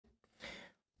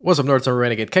What's up, nerds? I'm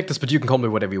Renegade Cactus, but you can call me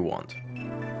whatever you want.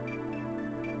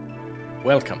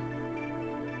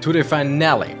 Welcome to the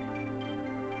finale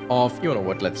of... You know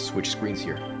what, let's switch screens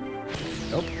here.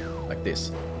 Nope, like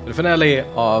this. The finale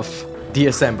of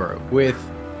DSember with...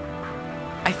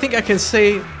 I think I can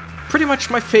say pretty much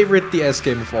my favorite DS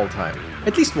game of all time.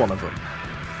 At least one of them.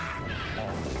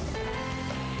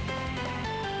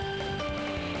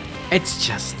 It's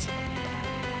just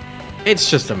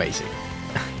amazing.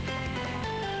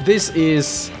 This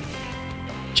is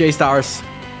J-Star's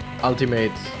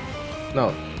Ultimate...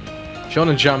 No.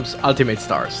 Shonen Jump's Ultimate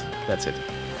Stars. That's it.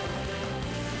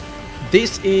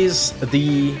 This is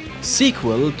the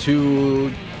sequel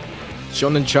to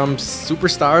Shonen Jump's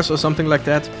Superstars or something like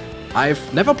that.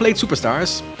 I've never played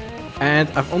Superstars, and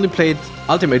I've only played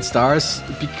Ultimate Stars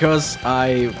because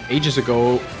I, ages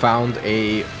ago, found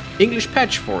a English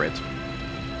patch for it.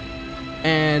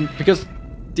 And because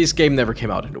this game never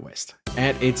came out in the West.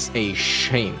 And it's a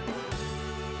shame.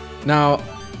 Now,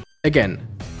 again,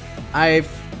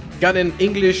 I've got an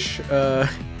English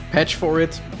patch for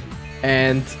it,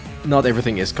 and not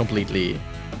everything is completely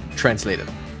translated.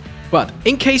 But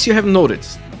in case you haven't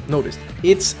noticed,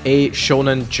 it's a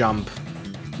Shonen Jump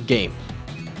game.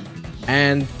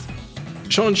 And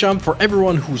Shonen Jump, for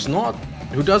everyone who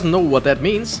doesn't know what that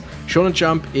means, Shonen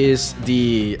Jump is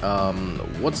the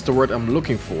what's the word I'm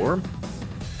looking for?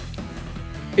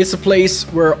 It's a place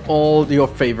where all your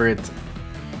favorite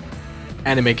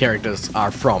anime characters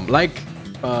are from, like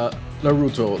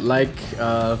Naruto, like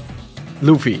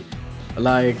Luffy,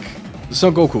 like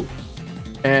Son Goku,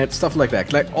 and stuff like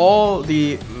that. Like all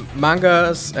the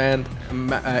mangas and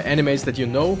animes that you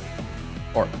know,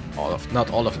 or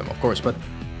not all of them, of course, but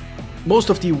most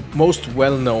of the most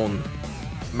well-known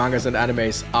mangas and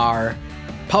animes are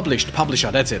publisher.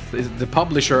 That's it. The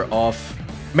publisher of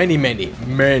many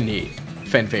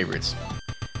fan favorites.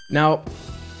 Now,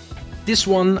 this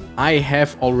one I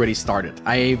have already started.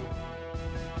 I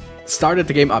started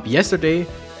the game up yesterday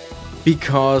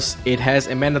because it has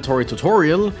a mandatory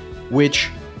tutorial, which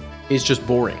is just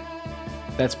boring.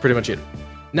 That's pretty much it.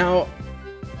 Now,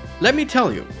 let me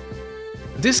tell you,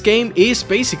 this game is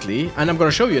basically, and I'm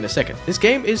gonna show you in a second, this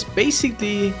game is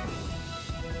basically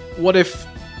what if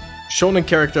Shonen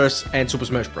characters and Super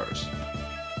Smash Bros.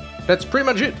 That's pretty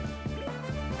much it.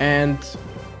 And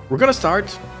we're gonna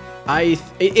start.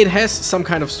 It has some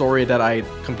kind of story that I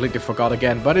completely forgot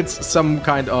again, but it's some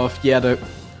kind of, yeah, the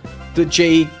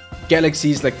J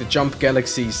galaxies, like the Jump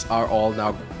galaxies, are all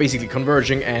now basically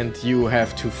converging, and you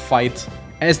have to fight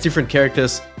as different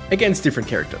characters against different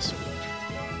characters.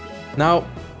 Now,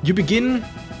 you begin.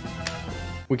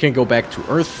 We can go back to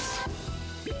Earth.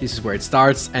 This is where it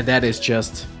starts, and that is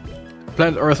just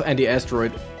planet Earth and the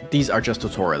asteroid. These are just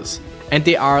tutorials, and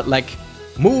they are like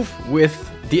move with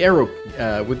the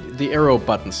arrow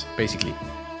buttons, basically.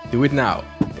 Do it now.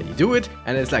 Then you do it,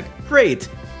 and it's like great.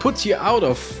 Puts you out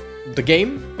of the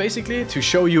game, basically, to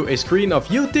show you a screen of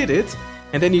you did it,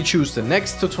 and then you choose the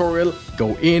next tutorial.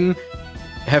 Go in,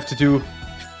 have to do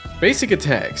basic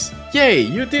attacks. Yay,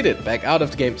 you did it. Back out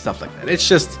of the game, stuff like that. It's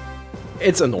just,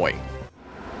 it's annoying.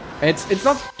 It's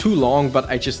not too long, but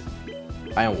I just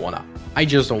don't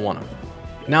wanna.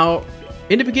 Now,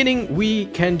 in the beginning, we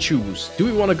can choose. Do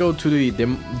we want to go to the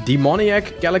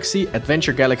Demoniac Galaxy,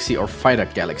 Adventure Galaxy, or Fighter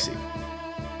Galaxy?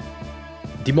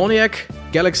 Demoniac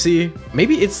Galaxy,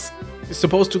 maybe it's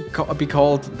supposed to be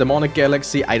called Demonic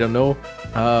Galaxy, I don't know.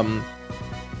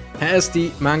 Has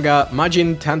the manga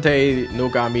Majin Tantei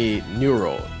Nogami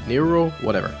Neuro,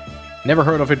 whatever. Never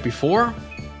heard of it before,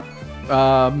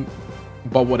 but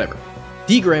whatever.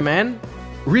 D Gray Man,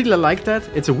 really like that.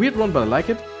 It's a weird one, but I like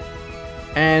it.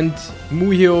 And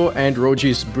Muhyo and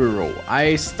Roji's Bureau.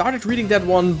 I started reading that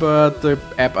one, but the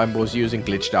app I was using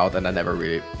glitched out and I never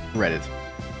really read it.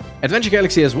 Adventure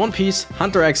Galaxy has One Piece,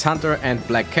 Hunter x Hunter, and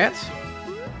Black Cat.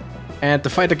 And the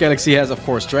Fighter Galaxy has, of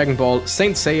course, Dragon Ball,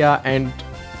 Saint Seiya, and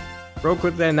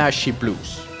Rokudenashi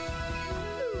Blues.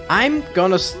 I'm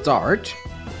gonna start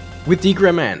with D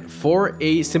Gray Man for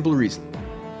a simple reason.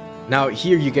 Now,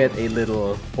 here you get a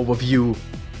little overview,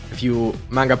 a few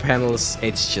manga panels.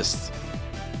 It's just...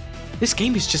 This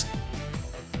game is just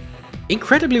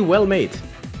incredibly well made,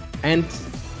 and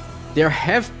there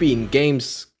have been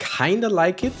games kinda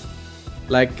like it,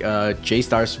 like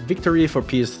J-Star's Victory for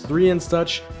PS3 and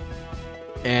such,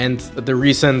 and the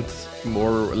recent,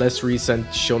 more or less recent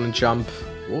Shonen Jump,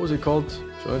 what was it called?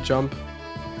 Shonen Jump?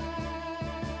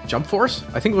 Jump Force?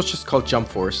 I think it was just called Jump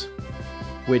Force,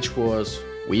 which was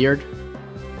weird.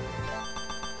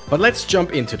 But let's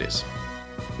jump into this.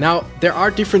 Now, there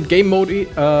are different game modi,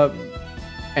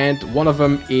 and one of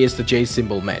them is the J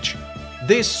symbol match.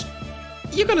 This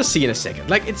you're gonna see in a second.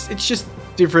 Like, it's just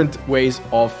different ways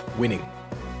of winning.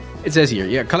 It says here,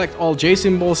 yeah, collect all J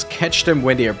symbols, catch them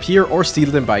when they appear, or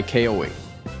steal them by KOing.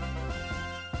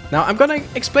 Now, I'm gonna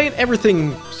explain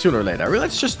everything sooner or later.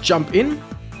 Let's just jump in.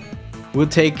 We'll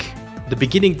take the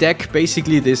beginning deck.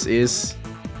 Basically, this is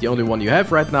the only one you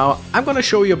have right now. I'm gonna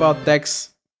show you about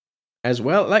decks as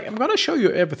well. Like, I'm gonna show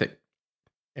you everything.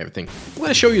 I'm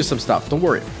gonna show you some stuff, don't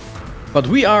worry. But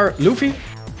we are Luffy.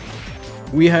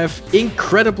 We have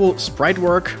incredible sprite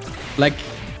work. Like,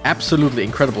 absolutely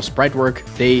incredible sprite work.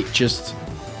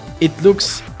 It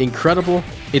looks incredible.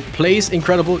 It plays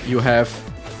incredible. You have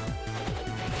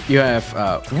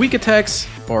weak attacks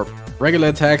or regular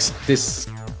attacks. This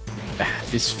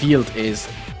field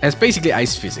has basically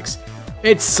ice physics.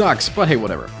 It sucks, but hey,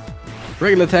 whatever.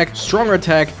 Regular attack, stronger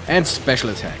attack, and special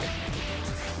attack.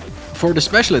 For the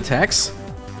special attacks...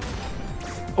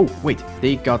 Oh, wait,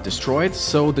 they got destroyed,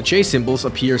 so the J symbols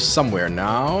appear somewhere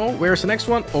now. Where's the next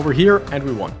one? Over here, and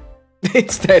we won.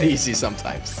 It's that easy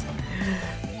sometimes.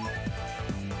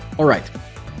 Alright,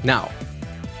 now.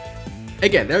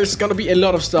 Again, there's gonna be a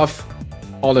lot of stuff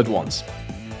all at once.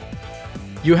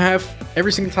 You have,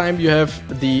 every single time you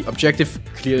have the objective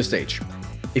clear the stage.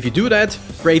 If you do that,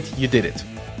 great, you did it.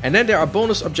 And then there are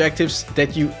bonus objectives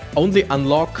that you only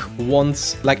unlock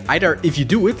once, like either if you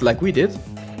do it, like we did,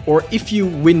 or if you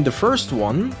win the first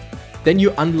one, then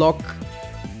you unlock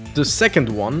the second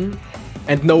one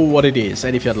and know what it is.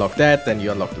 And if you unlock that, then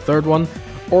you unlock the third one.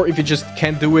 Or if you just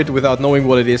can't do it without knowing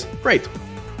what it is, great.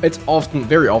 It's often,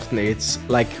 very often, it's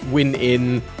like win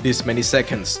in this many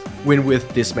seconds, win with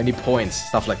this many points,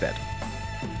 stuff like that.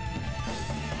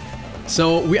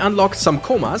 So we unlocked some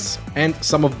comas and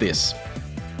some of this.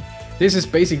 This is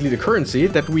basically the currency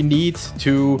that we need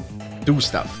to do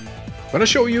stuff. I'm gonna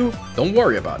show you, don't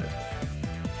worry about it.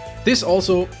 This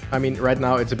also, I mean, right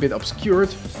now it's a bit obscured,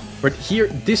 but here,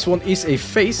 this one is a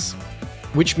face,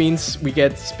 which means we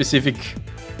get specific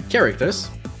characters.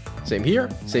 Same here,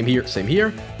 same here, same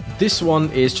here. This one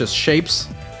is just shapes,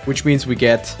 which means we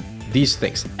get these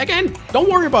things. Again, don't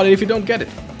worry about it if you don't get it.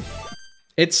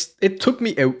 It took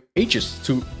me ages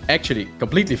to actually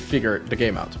completely figure the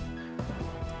game out.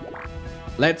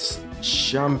 Let's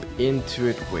jump into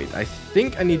it. Wait, I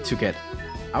think I need to get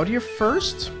out here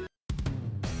first.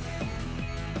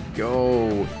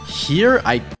 Go here.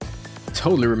 I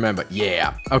totally remember.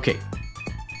 Yeah, okay.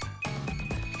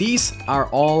 These are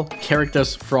all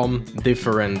characters from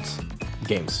different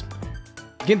games.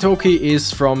 Gintoki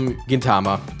is from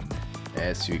Gintama,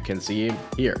 as you can see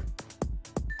here.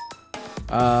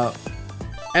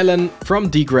 Ellen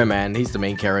from DSember, he's the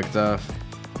main character.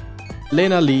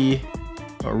 Lena Lee,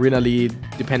 or Rina Lee,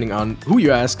 depending on who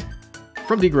you ask,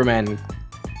 from DSember.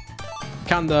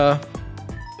 Kanda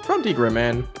from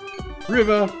DSember.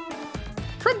 River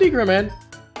from DSember.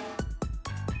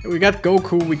 We got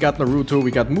Goku, we got Naruto, we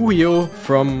got Muhyo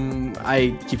from,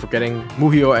 I keep forgetting,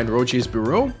 Muhyo and Roji's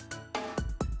Bureau.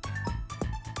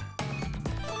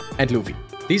 And Luffy.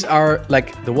 These are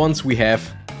like the ones we have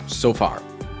so far.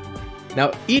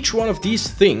 Now, each one of these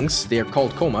things, they are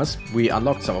called comas, we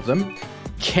unlocked some of them,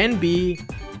 can be,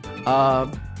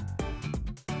 what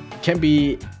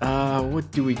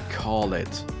do we call it?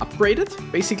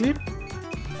 Upgraded, basically.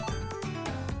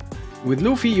 With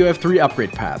Luffy, you have 3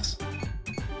 upgrade paths.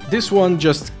 This one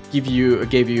just gave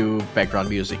you background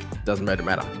music, doesn't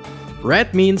matter.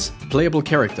 Red means playable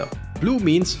character. Blue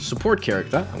means support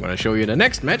character. I'm gonna show you in the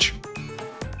next match.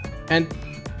 And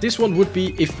this one would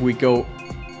be, if we go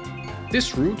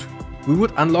this route, we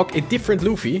would unlock a different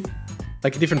Luffy,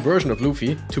 like a different version of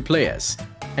Luffy to play as.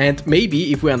 And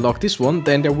maybe if we unlock this one,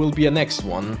 then there will be a next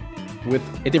one with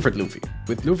a different Luffy.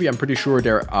 With Luffy, I'm pretty sure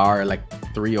there are like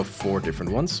 3 or 4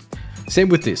 different ones. Same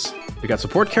with this. We got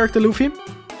support character Luffy,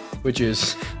 which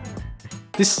is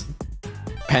this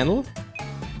panel.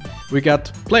 We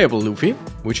got playable Luffy,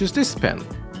 which is this panel.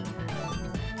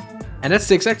 And that's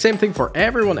the exact same thing for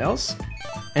everyone else.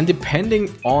 And depending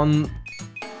on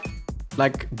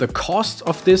like the cost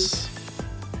of this,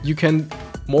 you can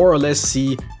more or less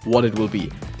see what it will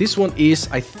be. This one is,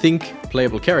 I think,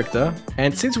 playable character.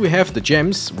 And since we have the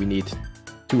gems, we need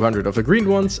 200 of the green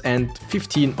ones and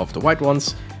 15 of the white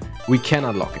ones. We can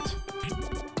unlock it.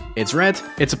 It's red,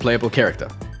 it's a playable character.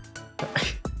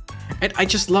 And I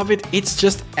just love it. It's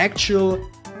just actual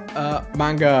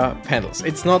manga panels.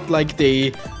 It's not like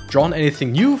they drawn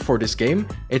anything new for this game.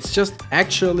 It's just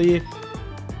actually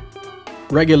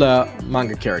regular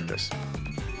manga characters.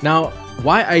 Now,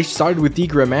 why I started with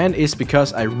DSember is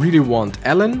because I really want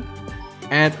Ellen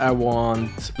and I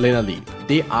want Lena Lee.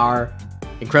 They are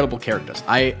incredible characters.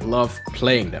 I love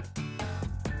playing them.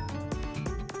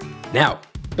 Now,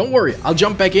 Don't worry, I'll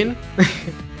jump back in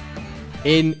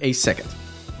in a second.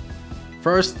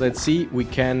 First, let's see, we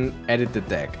can edit the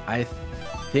deck. I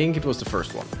think it was the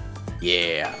first one.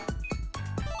 Yeah.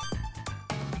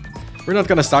 We're not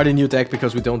gonna start a new deck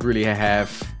because we don't really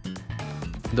have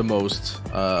the most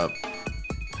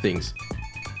things.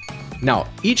 Now,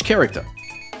 each character,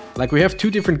 like we have two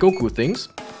different Goku things.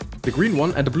 The green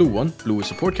one and the blue one. Blue is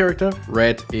support character,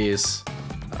 red is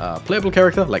playable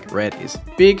character, like red is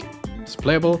big, it's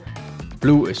playable,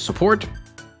 blue is support,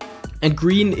 and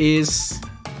green is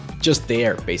just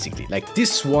there, basically. Like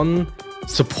this one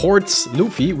supports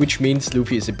Luffy, which means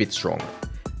Luffy is a bit stronger.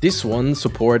 This one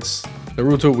supports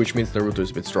Naruto, which means Naruto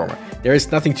is a bit stronger. There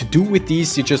is nothing to do with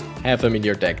these, you just have them in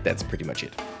your deck, that's pretty much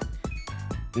it.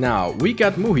 Now, we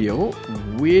got Muhyo,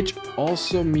 which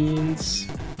also means...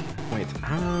 Wait,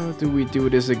 how do we do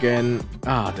this again?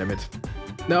 Ah, damn it.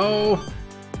 No!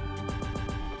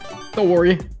 Don't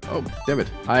worry. Oh, damn it.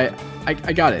 I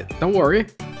got it. Don't worry.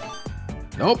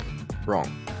 Nope. Wrong.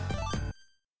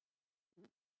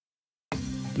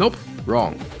 Nope.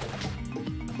 Wrong.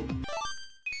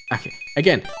 Okay.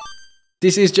 Again,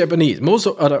 this is Japanese. Most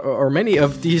of, or many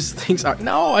of these things are...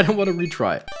 No, I don't want to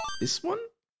retry. This one?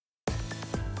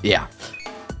 Yeah.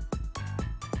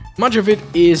 Much of it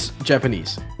is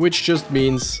Japanese, which just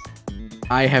means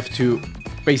I have to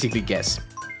basically guess.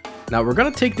 Now we're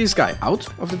gonna take this guy out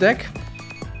of the deck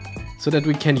so that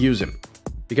we can use him.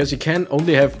 Because you can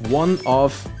only have one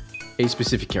of a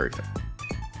specific character.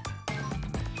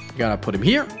 You gotta put him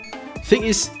here. Thing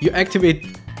is, you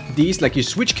activate these, like you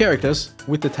switch characters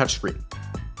with the touchscreen,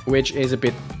 which is a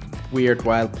bit weird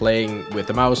while playing with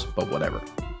the mouse, but whatever.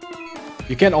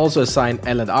 You can also assign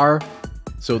L and R.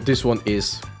 So this one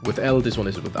is with L, this one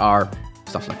is with R,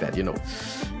 stuff like that, you know.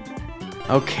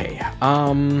 Okay,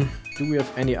 do we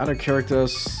have any other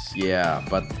characters? Yeah,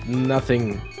 but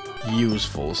nothing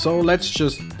useful. So let's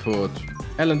just put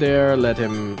L in there, let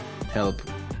him help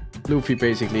Luffy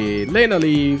basically. Lena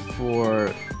Lee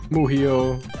for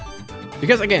Muhyo.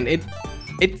 Because again,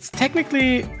 it's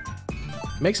technically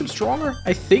makes him stronger,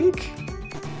 I think.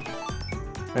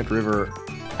 Red River,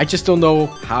 I just don't know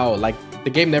how, like, the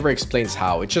game never explains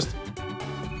how. It's just...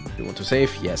 You want to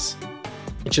save? Yes.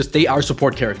 It's just they are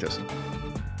support characters.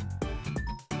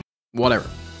 Whatever.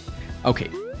 Okay.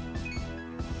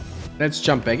 Let's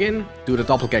jump back in, do the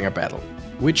doppelganger battle.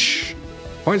 Which...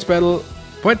 Point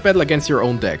battle against your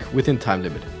own deck, within time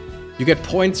limit. You get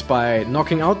points by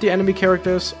knocking out the enemy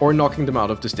characters or knocking them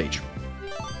out of the stage.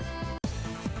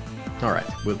 Alright,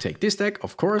 we'll take this deck,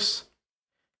 of course.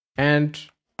 And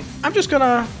I'm just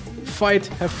gonna fight,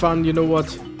 have fun, you know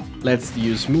what? Let's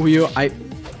use Muhyo.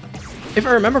 If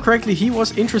I remember correctly, he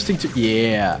was interesting to...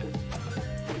 Yeah.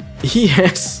 He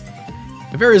has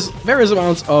various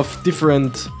amounts of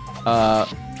different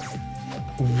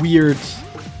weird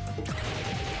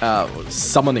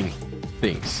summoning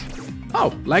things.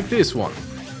 Oh, like this one.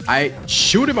 I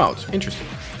shoot him out. Interesting.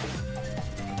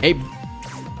 Hey,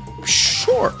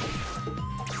 sure.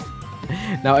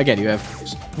 Now again, you have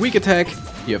weak attack,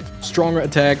 you have stronger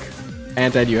attack,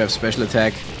 and then you have special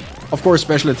attack. Of course,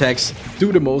 special attacks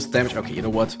do the most damage. Okay, you know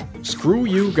what? Screw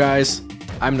you guys.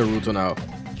 I'm Naruto now.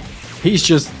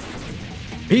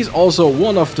 He's also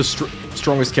one of the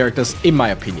strongest characters in my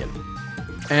opinion.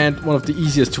 And one of the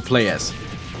easiest to play as.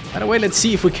 By the way, let's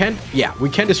see if we can... Yeah, we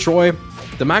can destroy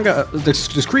the manga, the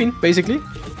screen, basically.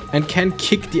 And can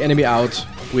kick the enemy out,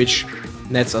 which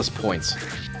nets us points.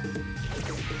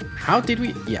 How did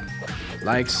we... Yeah,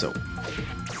 like so.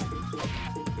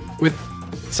 With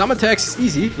some attacks, it's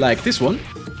easy, like this one.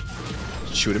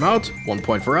 Shoot him out, 1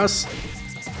 point for us.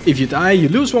 If you die, you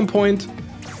lose 1 point.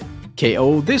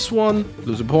 KO this one,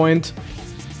 lose a point.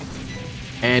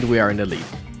 And we are in the lead.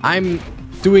 I'm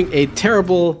doing a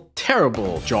terrible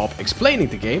job explaining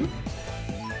the game.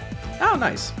 Oh,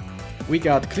 nice. We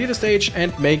got clear the stage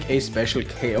and make a special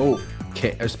KO,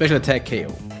 a special attack KO,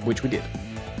 which we did.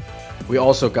 We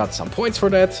also got some points for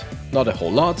that, not a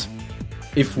whole lot.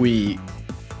 If we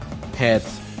had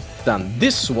done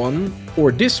this one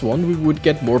or this one, we would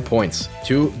get more points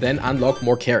to then unlock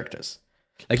more characters.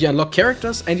 Like you unlock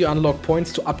characters and you unlock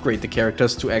points to upgrade the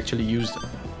characters to actually use them.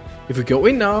 If we go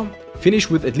in now, finish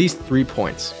with at least 3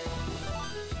 points.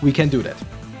 We can do that.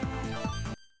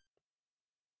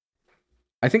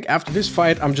 I think after this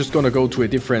fight, I'm just gonna go to a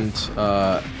different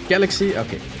galaxy.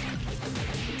 Okay.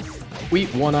 We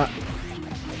wanna...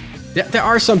 There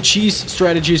are some cheese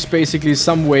strategies, basically,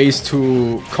 some ways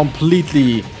to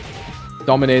completely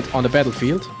dominate on the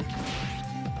battlefield.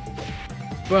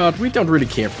 But we don't really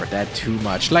care for that too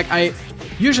much. Like,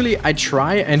 usually I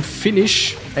try and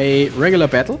finish a regular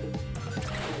battle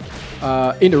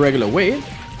in the regular way.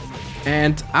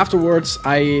 And afterwards,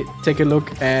 I take a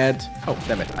look at... Oh,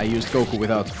 damn it. I used Goku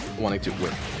without wanting to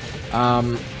win. I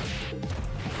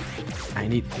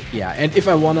need... Yeah, and if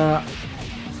I wanna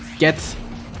get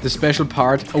the special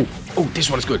part... Oh, this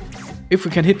one is good. If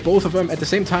we can hit both of them at the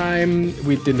same time,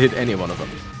 we didn't hit any one of them.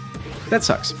 That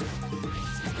sucks.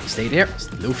 Stay there.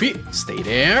 Luffy, stay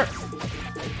there.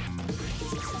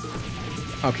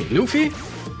 Okay, Luffy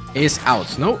is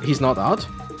out. No, he's not out.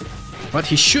 But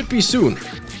he should be soon.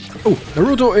 Oh,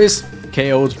 Naruto is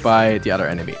KO'd by the other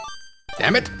enemy.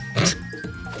 Damn it.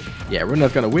 Yeah, we're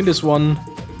not gonna win this one.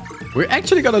 We're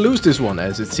actually gonna lose this one,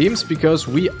 as it seems, because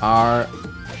we are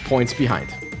points behind.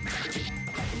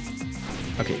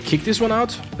 Okay, kick this one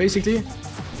out, basically.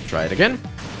 Try it again.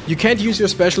 You can't use your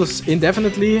specials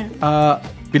indefinitely.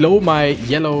 Below my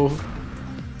yellow...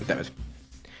 Damn it.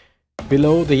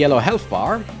 Below the yellow health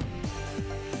bar...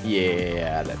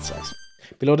 Yeah, that sucks.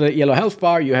 Below the yellow health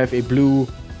bar, you have a blue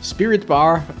spirit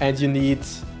bar, and you need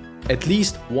at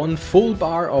least one full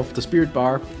bar of the spirit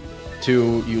bar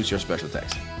to use your special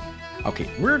attacks. Okay,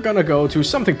 we're gonna go to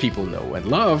something people know and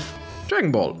love,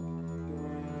 Dragon Ball.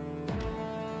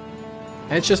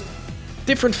 And it's just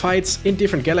different fights in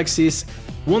different galaxies.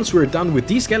 Once we're done with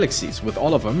these galaxies, with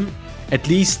all of them, at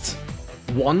least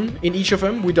one in each of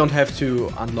them, we don't have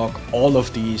to unlock all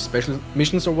of the special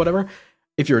missions or whatever.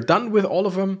 If you're done with all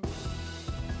of them,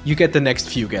 you get the next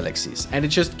few galaxies. And it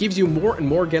just gives you more and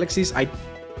more galaxies. I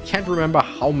can't remember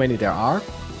how many there are,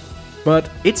 but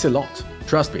it's a lot.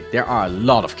 Trust me, there are a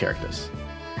lot of characters.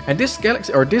 And this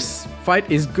galaxy, or this fight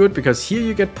is good because here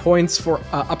you get points for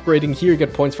upgrading, here you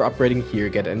get points for upgrading, here you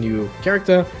get a new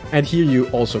character, and here you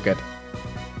also get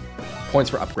points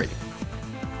for upgrading.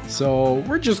 So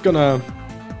we're just gonna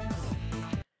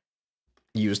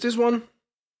use this one.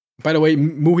 By the way,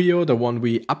 Muhio, the one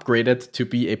we upgraded to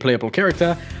be a playable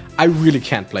character, I really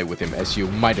can't play with him, as you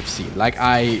might have seen. Like,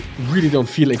 I really don't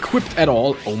feel equipped at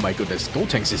all. Oh my goodness,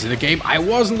 Gotenks is in the game. I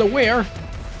wasn't aware.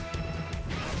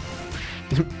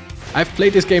 I've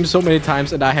played this game so many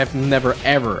times and I have never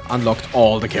ever unlocked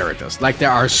all the characters. Like, there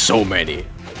are so many.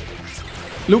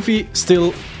 Luffy,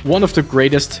 still one of the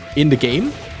greatest in the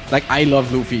game. Like, I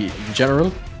love Luffy in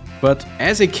general. But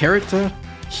as a character,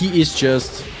 he is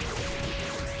just...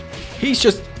 He's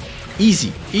just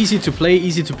easy. Easy to play,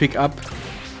 easy to pick up.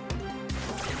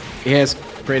 He has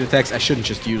great attacks. I shouldn't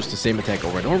just use the same attack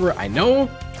over and over. I know.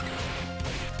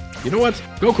 You know what?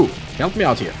 Goku, help me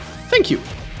out here. Thank you.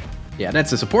 Yeah,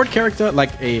 that's a support character,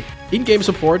 like a in-game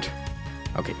support.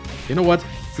 Okay, you know what?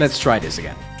 Let's try this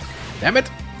again. Damn it.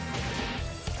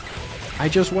 I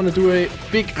just want to do a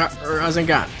big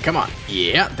Rasengan. Come on.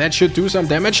 Yeah, that should do some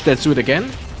damage. Let's do it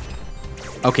again.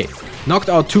 Okay, knocked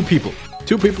out two people.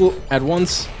 Two people at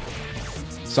once.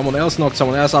 Someone else knocked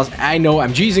someone else out. I know,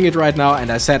 I'm cheesing it right now,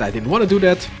 and I said I didn't want to do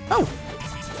that. Oh.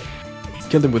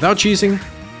 Killed him without cheesing.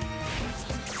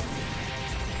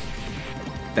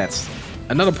 That's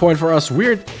another point for us.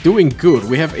 We're doing good.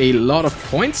 We have a lot of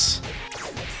points.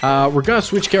 We're gonna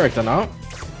switch character now.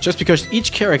 Just because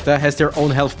each character has their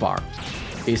own health bar,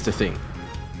 is the thing.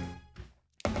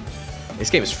 This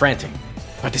game is frantic.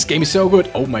 But this game is so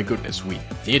good. Oh my goodness, we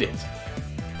did it.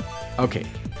 Okay.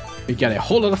 We got a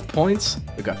whole lot of points.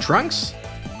 We got Trunks.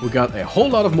 We got a whole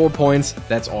lot of more points.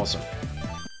 That's awesome.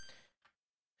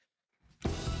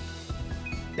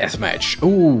 Deathmatch.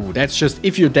 Ooh, that's just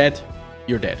if you're dead,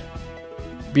 you're dead.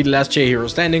 Be the last J hero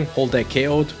standing, hold that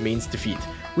KO'd means defeat.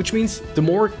 Which means the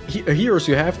more heroes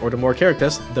you have, or the more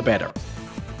characters, the better.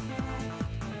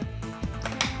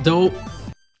 Though,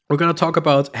 we're gonna talk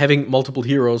about having multiple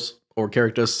heroes or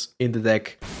characters in the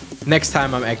deck next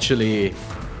time I'm actually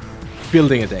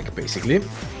building a deck, basically.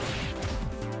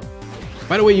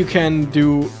 By the way, you can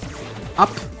do up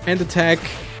and attack,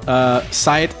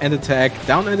 side and attack,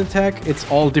 down and attack. It's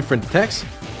all different attacks,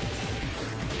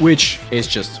 which is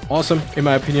just awesome, in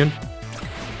my opinion.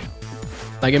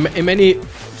 Like, in many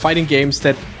fighting games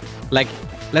that, like,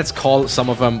 let's call some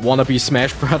of them wannabe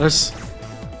Smash Brothers.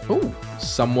 Oh,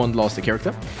 someone lost a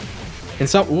character. And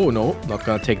some... Oh, no, not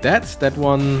gonna take that. That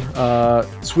one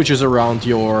switches around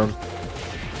your...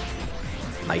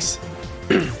 Nice.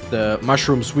 The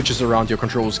mushroom switches around your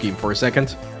control scheme for a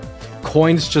second.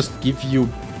 Coins just give you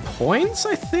points,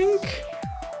 I think?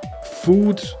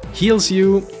 Food heals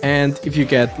you, and if you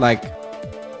get,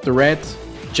 like, the red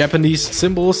Japanese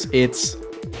symbols, it's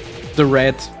the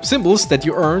red symbols that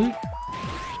you earn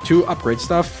to upgrade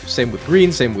stuff. Same with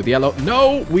green, same with yellow.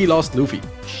 No, we lost Luffy.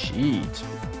 Shit.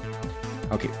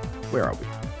 Okay, where are we?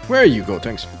 Where you go,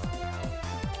 thanks.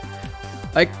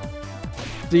 Like,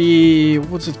 the...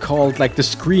 what's it called? Like, the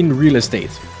screen real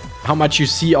estate. How much you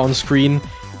see on screen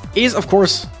is, of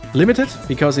course, limited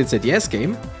because it's a DS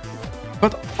game.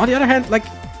 But on the other hand, like,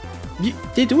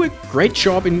 they do a great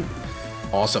job in...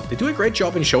 Awesome. They do a great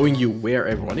job in showing you where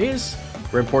everyone is,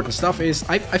 where important stuff is.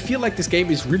 I feel like this game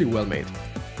is really well made.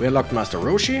 We unlocked Master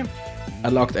Roshi,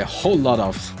 unlocked a whole lot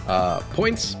of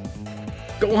points.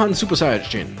 Gohan Super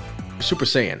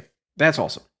Saiyan. That's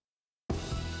awesome.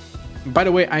 By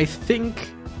the way, I think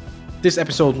this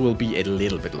episode will be a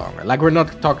little bit longer. Like, we're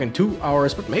not talking 2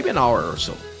 hours, but maybe an hour or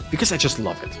so. Because I just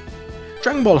love it.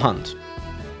 Dragon Ball Hunt.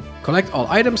 Collect all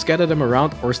items, gather them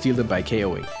around, or steal them by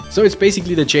KOing. So it's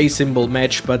basically the J-Symbol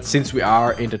match, but since we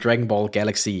are in the Dragon Ball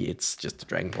galaxy, it's just the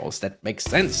Dragon Balls. That makes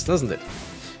sense, doesn't it?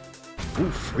 Ooh,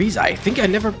 Frieza. I think I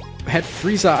never had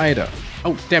Frieza either.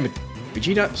 Oh, damn it.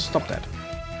 Vegeta, stop that.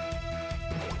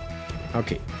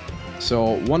 Okay.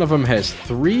 So one of them has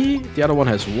 3, the other one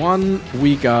has 1.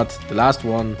 We got the last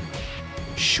one.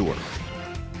 Sure.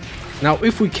 Now,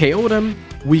 if we KO them,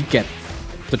 we get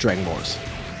the Dragon Balls.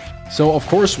 So, of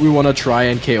course, we want to try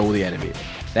and KO the enemy.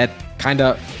 That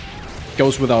kinda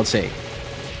goes without saying.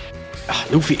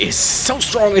 Luffy is so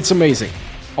strong, it's amazing.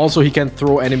 Also, he can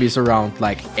throw enemies around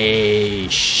like a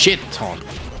shit ton.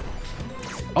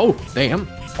 Oh, damn.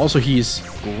 Also, he's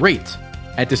great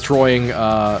at destroying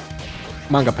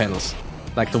manga panels,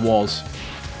 like the walls.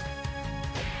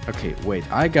 Okay, wait,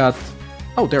 I got...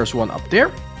 Oh, there's one up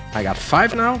there. I got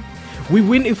 5 now. We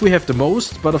win if we have the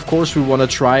most, but of course we want to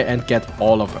try and get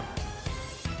all of them.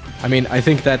 I mean, I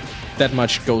think that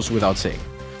much goes without saying.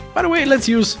 By the way, let's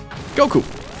use Goku.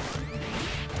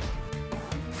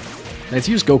 Let's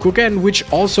use Goku again, which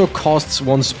also costs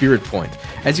 1 spirit point.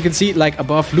 As you can see, like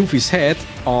above Luffy's head,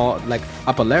 or like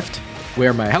upper left,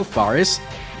 where my health bar is,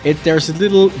 there's a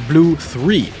little blue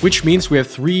 3, which means we have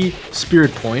 3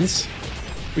 spirit points,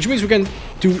 which means we can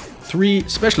do 3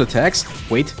 special attacks.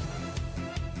 Wait.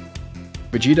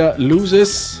 Vegeta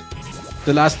loses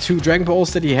the last 2 Dragon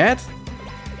Balls that he had.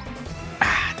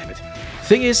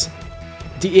 Thing is,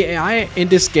 the AI in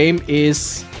this game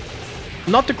is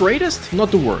not the greatest, not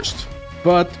the worst.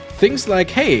 But things like,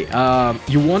 hey,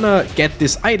 you wanna get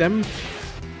this item,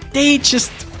 they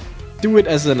just do it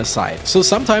as an aside. So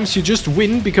sometimes you just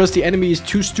win because the enemy is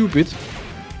too stupid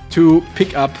to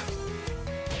pick up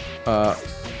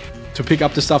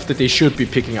the stuff that they should be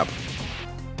picking up.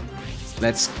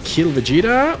 Let's kill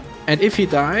Vegeta, and if he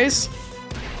dies,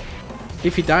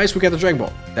 we get the Dragon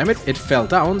Ball. Damn it, it fell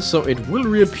down, so it will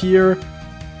reappear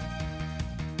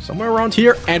somewhere around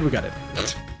here, and we got it.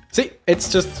 See,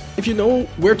 it's just, if you know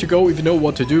where to go, if you know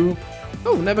what to do,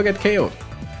 oh, never get KO'd.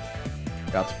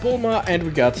 Got Bulma, and we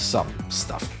got some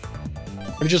stuff.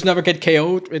 If you just never get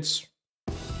KO'd, it's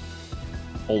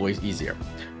always easier.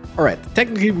 Alright,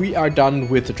 technically we are done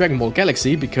with the Dragon Ball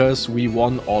Galaxy, because we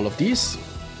won all of these.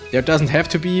 There doesn't have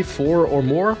to be 4 or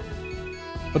more,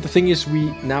 but the thing is,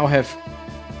 we now have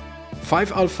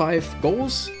 5 out of 5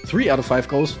 goals, 3 out of 5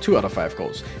 goals, 2 out of 5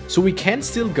 goals. So we can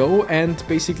still go and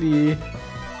basically...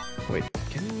 Wait,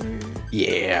 can we...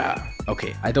 Yeah!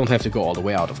 Okay, I don't have to go all the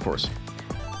way out, of course.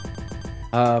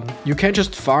 You can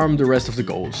just farm the rest of the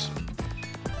goals.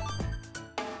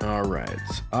 Alright.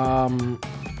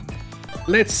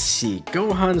 Let's see.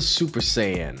 Gohan Super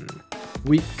Saiyan.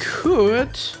 We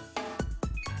could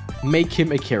make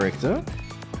him a character.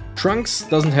 Trunks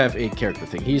doesn't have a character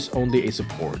thing. He's only a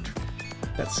support.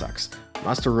 That sucks.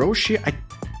 Master Roshi, I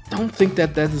don't think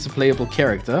that is a playable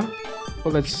character.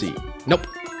 But let's see. Nope.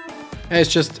 It's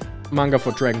just manga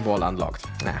for Dragon Ball unlocked.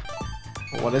 Nah.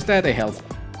 What is that? A health?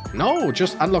 No,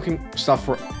 just unlocking stuff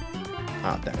for...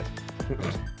 Ah, damn it.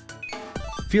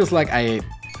 Feels like I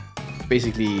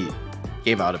basically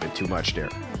gave out a bit too much there.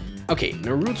 Okay,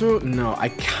 Naruto. No, I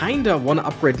kinda want to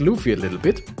upgrade Luffy a little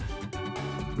bit.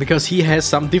 Because he has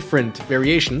some different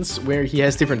variations where he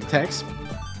has different attacks.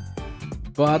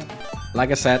 But, like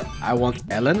I said, I want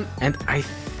Ellen, and I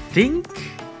think...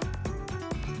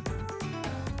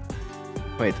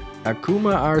 Wait,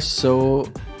 Akuma are so...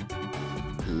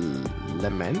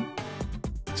 Elementary?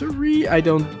 I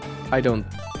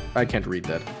can't read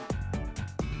that.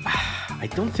 I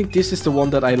don't think this is the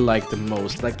one that I like the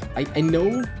most. Like, I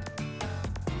know...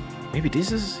 Maybe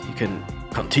this is... You can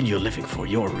continue living for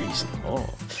your reason. Oh.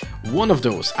 One of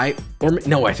those.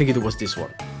 No, I think it was this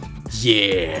one.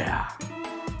 Yeah.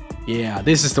 Yeah,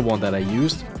 this is the one that I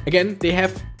used. Again, they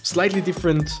have slightly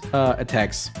different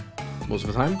attacks most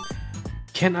of the time.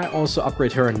 Can I also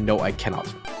upgrade her? No, I cannot.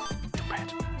 Too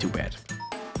bad. Too bad.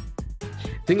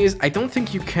 Thing is, I don't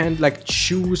think you can like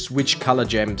choose which color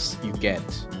gems you get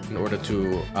in order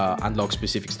to unlock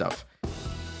specific stuff.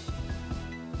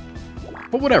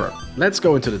 But whatever. Let's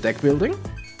go into the deck building.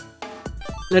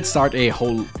 Let's start a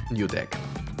whole new deck.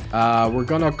 We're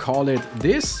gonna call it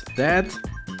this, that,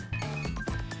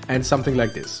 and something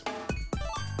like this.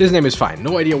 This name is fine.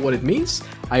 No idea what it means.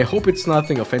 I hope it's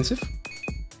nothing offensive.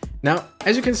 Now,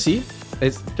 as you can see,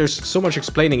 there's so much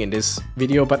explaining in this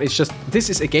video, but it's just, this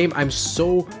is a game I'm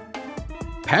so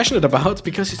passionate about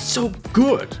because it's so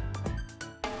good.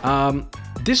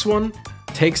 This one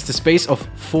takes the space of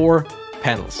 4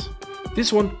 panels.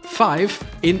 This one 5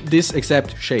 in this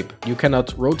exact shape. You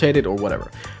cannot rotate it or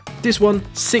whatever. This one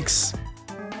 6.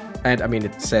 And I mean,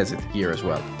 it says it here as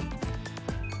well.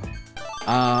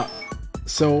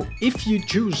 So if you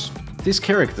choose this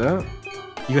character,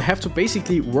 you have to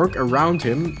basically work around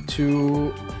him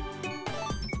to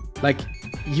like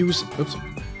use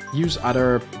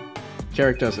other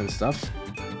characters and stuff.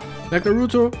 Like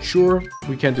Naruto, sure,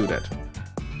 we can do that.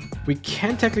 We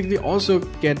can technically also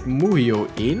get Muhyo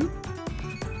in,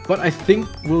 but I think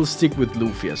we'll stick with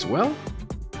Luffy as well.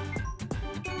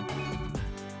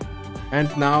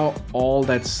 And now all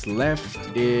that's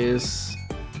left is...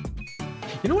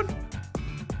 You know what?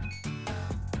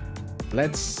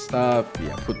 Let's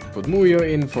put Muhyo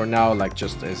in for now, like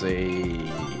just as a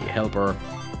helper.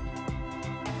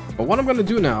 But what I'm gonna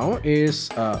do now is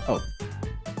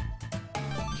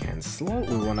cancel.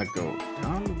 We wanna go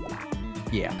down.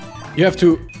 Yeah, you have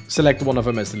to select one of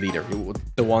them as the leader,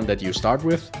 the one that you start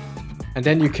with, and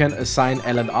then you can assign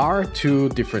L and R to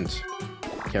different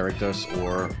characters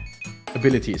or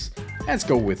abilities. Let's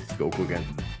go with Goku again.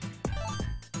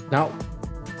 Now,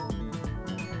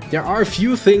 there are a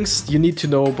few things you need to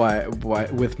know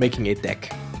with making a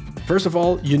deck. First of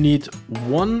all, you need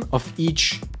one of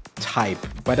each type.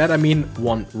 By that I mean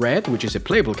one red, which is a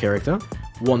playable character,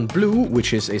 one blue,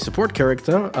 which is a support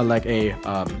character, like a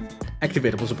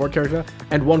activatable support character,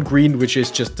 and one green, which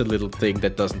is just a little thing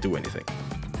that doesn't do anything.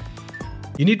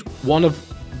 You need one of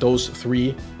those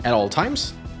 3 at all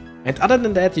times, and other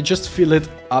than that, you just fill it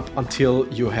up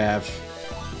until you have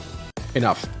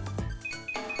enough.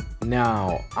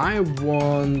 Now, I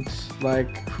want,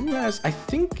 like, who has... I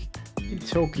think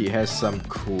Itoki has some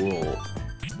cool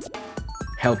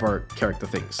helper character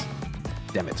things.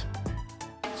 Damn it.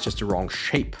 It's just the wrong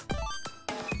shape.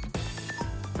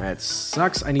 That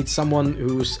sucks. I need someone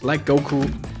who's like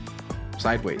Goku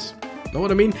sideways. Know what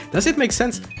I mean? Does it make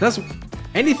sense? Does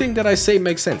anything that I say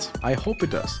make sense? I hope it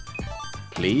does.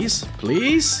 Please?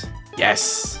 Please?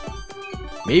 Yes!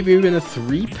 Maybe even a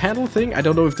 3-panel thing? I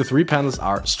don't know if the 3 panels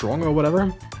are strong or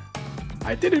whatever.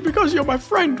 I did it because you're my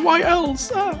friend, why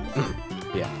else? Ah.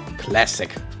 Yeah,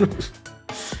 classic.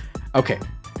 Okay.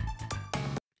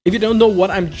 If you don't know what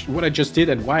I just did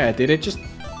and why I did it, just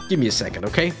give me a second,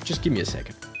 okay? Just give me a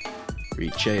second.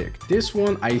 Recheck this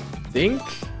one. I think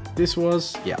this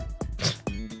was... Yeah.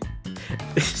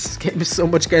 This game is so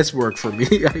much guesswork for me.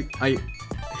 I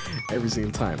every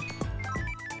single time.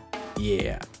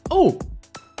 Yeah. Oh!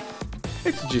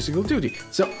 It's a physical duty.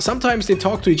 So sometimes they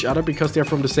talk to each other because they're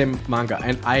from the same manga,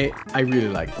 and I really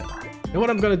like that. You know what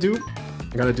I'm gonna do?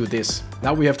 I'm gonna do this.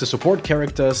 Now we have the support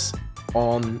characters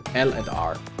on L and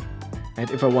R. And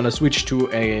if I want to switch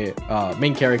to a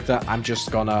main character, I'm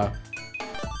just gonna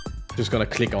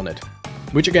click on it.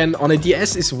 Which again, on a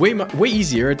DS is way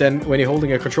easier than when you're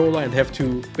holding a controller and have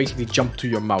to basically jump to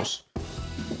your mouse.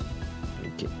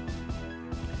 Okay.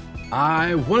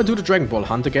 I want to do the Dragon Ball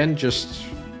hunt again, just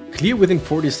clear within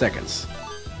 40 seconds.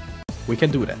 We can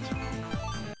do that.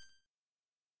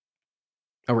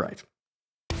 Alright.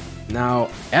 Now,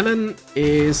 Ellen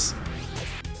is...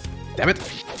 Damn it!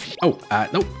 Oh,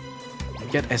 no.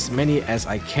 Get as many as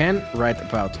I can right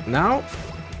about now.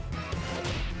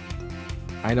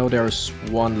 I know there's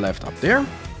one left up there.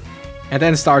 And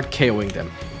then start KOing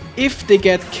them. If they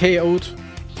get KO'd...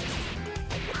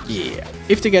 Yeah.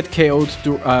 If they get KO'd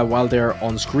while they're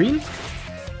on screen...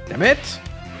 Damn it!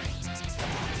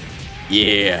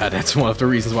 Yeah, that's one of the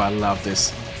reasons why I love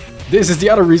this. This is the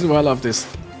other reason why I love this.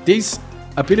 These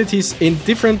abilities in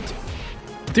different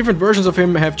versions of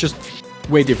him have just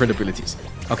way different abilities.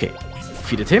 Okay,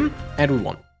 defeated him, and we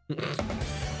won.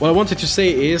 What I wanted to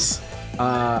say is...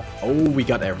 oh, we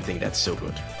got everything. That's so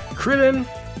good. Krillin,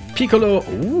 Piccolo...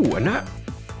 Ooh, and that...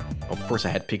 Of course I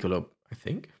had Piccolo, I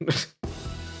think.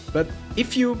 But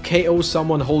if you KO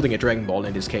someone holding a Dragon Ball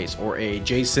in this case, or a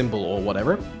J symbol or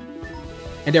whatever,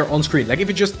 and they're on screen, like if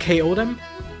you just KO them,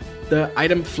 the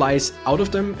item flies out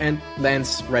of them and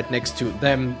lands right next to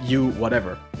them, you,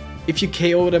 whatever. If you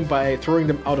KO them by throwing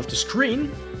them out of the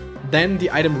screen, then the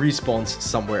item respawns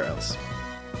somewhere else.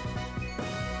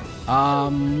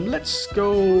 Let's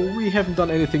go... We haven't done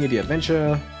anything in the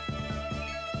adventure.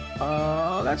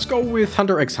 Let's go with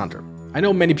Hunter x Hunter. I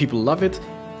know many people love it.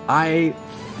 I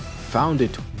found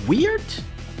it weird.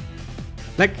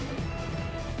 Like,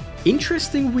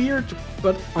 interesting weird,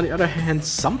 but on the other hand,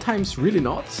 sometimes really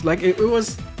not. Like,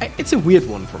 it's a weird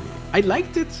one for me. I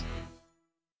liked it.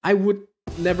 I would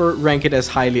never rank it as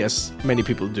highly as many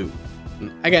people do.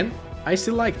 Again, I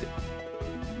still liked it.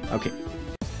 Okay,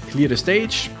 clear the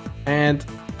stage, and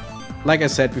like I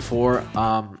said before,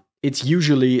 it's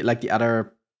usually like the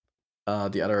other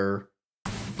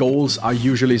goals are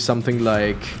usually something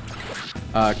like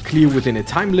clear within a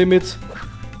time limit.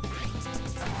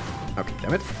 Okay,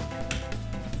 damn it.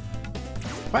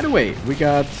 By the way, we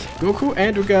got Goku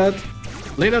and we got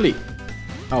Lena Lee.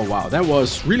 Oh wow, that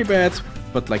was really bad,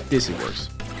 but like this it works.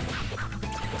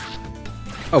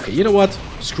 Okay, you know what?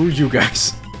 Screw you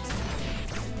guys.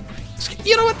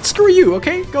 You know what? Screw you,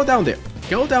 okay? Go down there.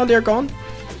 Go down there, gone.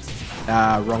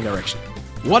 Wrong direction.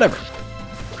 Whatever.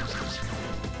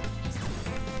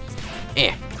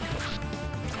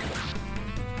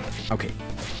 Okay.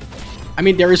 I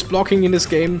mean, there is blocking in this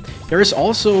game. There is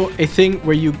also a thing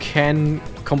where you can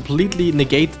completely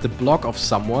negate the block of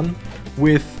someone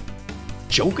with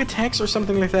joke attacks or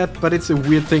something like that, but it's a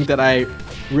weird thing that I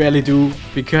rarely do,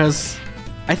 because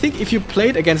I think if you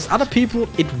played against other people,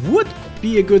 it would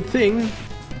be a good thing,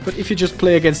 but if you just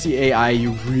play against the AI,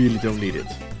 you really don't need it.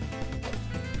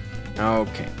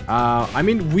 Okay. I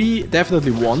mean, we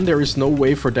definitely won. There is no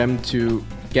way for them to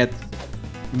get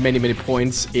many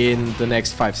points in the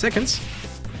next 5 seconds.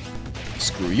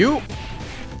 Screw you.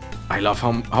 I love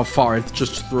how far it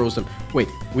just throws them. Wait,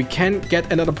 we can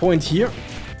get another point here?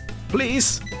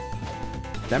 Please.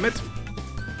 Damn it.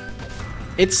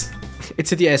 It's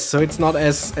a DS, so it's not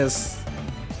as...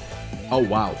 Oh,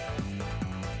 wow.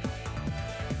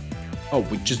 Oh,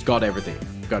 we just got everything.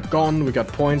 We got Gon, we got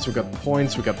points, we got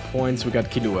points, we got points, we got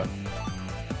Killua.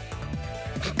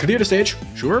 Clear the stage?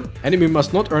 Sure. Enemy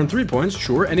must not earn 3 points?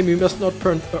 Sure. Enemy must not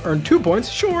earn 2 points?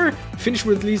 Sure. Finish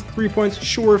with at least 3 points?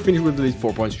 Sure. Finish with at least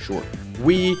 4 points? Sure.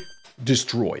 We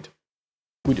destroyed.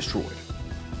 We destroyed.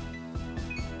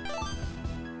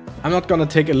 I'm not gonna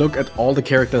take a look at all the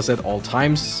characters at all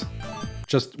times.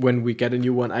 Just when we get a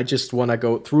new one, I just wanna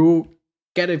go through,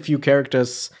 get a few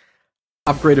characters,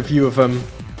 upgrade a few of them,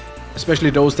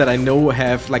 especially those that I know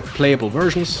have like playable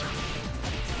versions.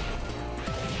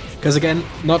 Because again,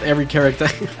 not every character.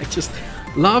 I just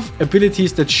love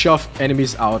abilities that shove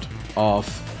enemies out of...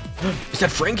 Is that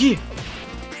Frankie?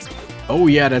 Oh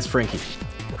yeah, that's Frankie.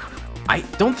 I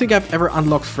don't think I've ever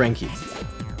unlocked Frankie.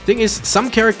 Thing is,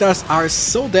 some characters are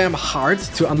so damn hard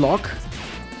to unlock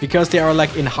because they are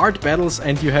like in hard battles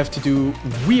and you have to do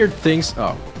weird things.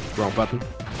 Oh, wrong button.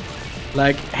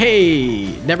 Like,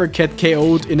 hey, never get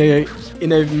KO'd in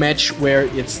a match where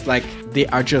it's like they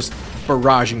are just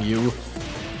barraging you.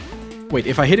 Wait,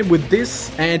 if I hit him with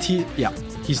this and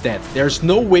he's dead. There's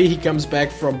no way he comes back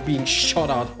from being shot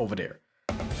out over there.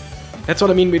 That's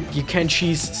what I mean with you can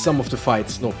cheese some of the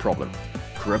fights, no problem.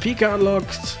 Kurapika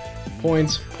unlocked.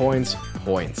 Points, points,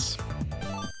 points.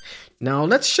 Now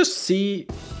let's just see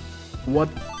what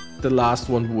the last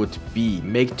one would be.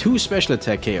 Make 2 special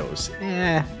attack KOs.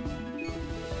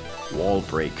 Wall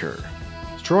breaker.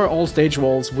 Destroy all stage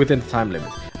walls within the time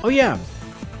limit. Oh yeah,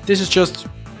 this is just...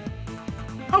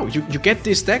 Oh, you get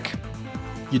this deck,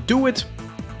 you do it,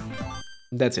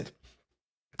 that's it.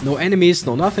 No enemies,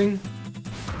 no nothing.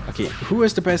 Okay, who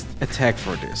has the best attack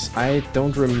for this? I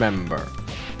don't remember.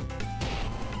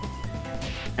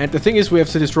 And the thing is, we have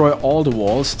to destroy all the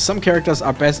walls. Some characters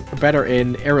are better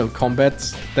in aerial combat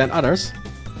than others.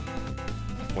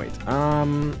 Wait,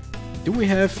 do we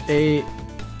have a...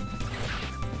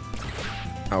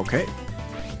 Okay.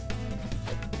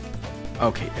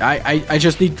 Okay, I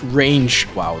just need range.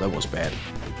 Wow, that was bad.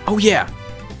 Oh yeah!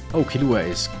 Oh, Killua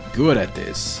is good at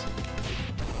this.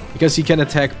 Because he can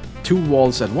attack 2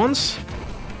 walls at once.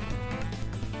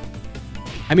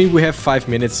 I mean, we have 5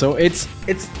 minutes, so it's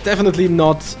definitely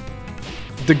not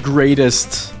the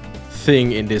greatest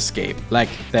thing in this game. Like,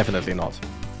 definitely not.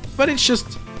 But it's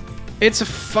just... It's a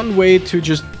fun way to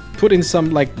just put in some,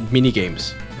 like,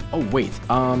 mini-games. Oh, wait,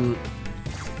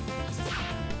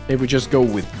 if we just go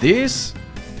with this...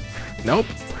 Nope.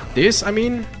 This, I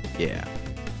mean... Yeah.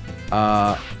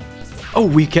 Oh,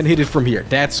 we can hit it from here.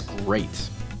 That's great.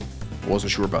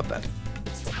 Wasn't sure about that.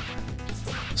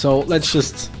 So, let's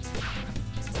just...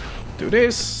 do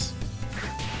this.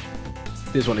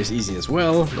 This one is easy as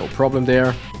well. No problem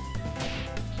there.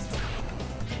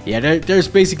 Yeah, there's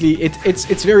basically...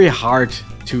 It's very hard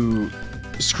to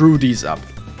screw these up.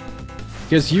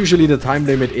 Because usually the time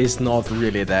limit is not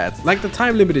really that. Like, the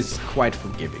time limit is quite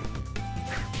forgiving.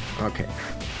 Okay.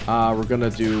 We're gonna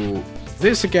do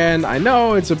this again. I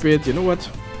know it's a bit... You know what?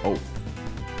 Oh.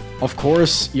 Of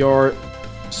course, your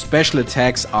special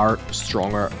attacks are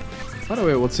stronger. By the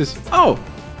way, what's this? Oh!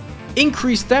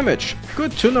 Increased damage.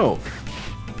 Good to know.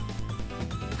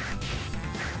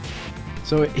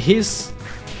 So his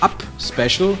up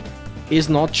special is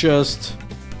not just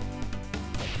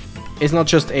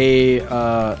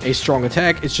a strong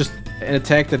attack. It's just an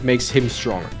attack that makes him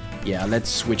stronger. Yeah, let's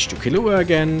switch to Killua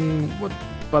again. What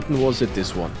button was it?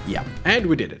 This one. Yeah, and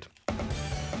we did it.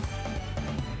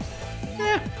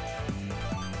 Yeah.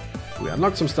 We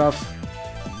unlocked some stuff.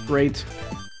 Great.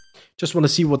 Just want to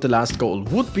see what the last goal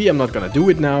would be. I'm not gonna do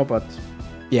it now, but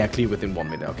yeah, clear within 1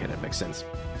 minute. Okay, that makes sense.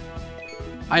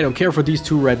 I don't care for these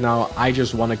two right now. I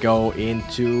just want to go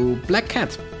into Black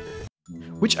Cat,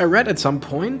 which I read at some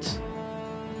point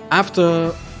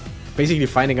after basically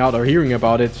finding out or hearing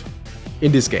about it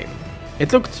in this game.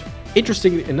 It looked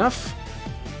interesting enough.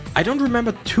 I don't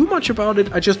remember too much about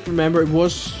it. I just remember it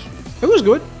was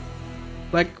good.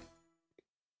 Like,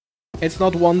 it's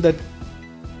not one that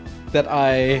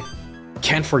I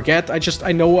can't forget.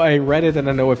 I know I read it and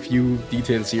I know a few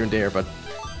details here and there, but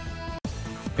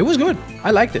it was good.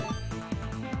 I liked it.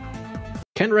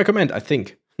 Can recommend, I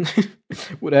think.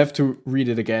 Would have to read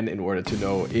it again in order to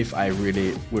know if I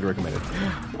really would recommend it.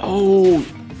 Oh,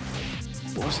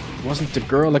 wasn't the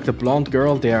girl, like the blonde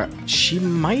girl there? She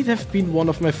might have been one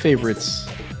of my favorites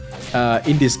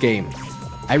in this game.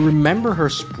 I remember her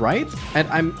sprite, and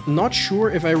I'm not sure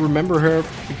if I remember her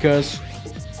because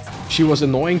she was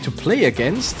annoying to play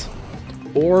against,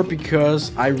 or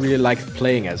because I really liked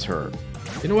playing as her.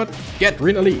 You know what? Get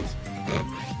Rinalite.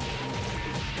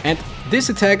 And this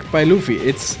attack by Luffy,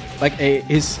 it's like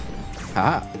his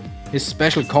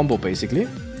special combo basically.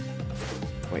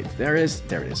 Wait, there it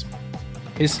is.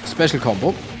 His special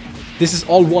combo. This is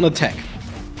all one attack.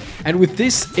 And with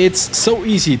this, it's so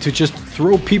easy to just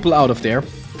throw people out of there,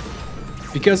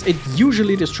 because it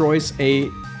usually destroys a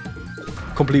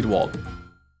complete wall.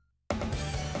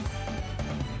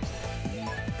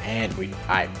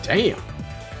 And damn.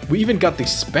 We even got the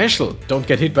special. Don't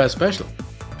get hit by a special.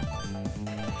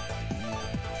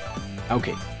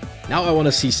 Okay, now I want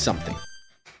to see something.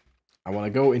 I want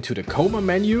to go into the coma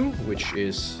menu, which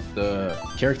is the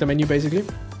character menu basically.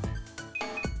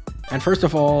 And first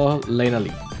of all, Lena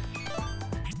Lee.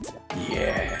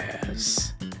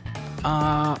 Yes.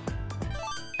 I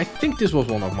think this was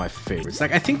one of my favorites.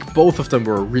 Like, I think both of them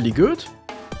were really good.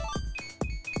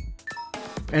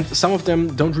 And some of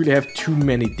them don't really have too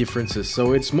many differences.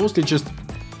 So it's mostly just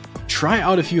try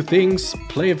out a few things,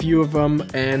 play a few of them,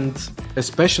 and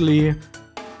especially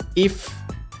if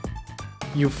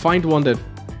you find one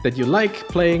that you like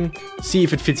playing, see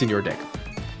if it fits in your deck.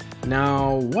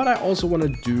 Now, what I also want to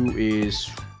do is,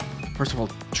 first of all,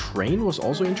 Train was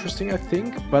also interesting, I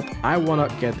think, but I want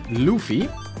to get Luffy.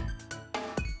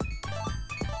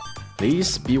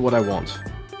 Please be what I want.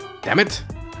 Damn it!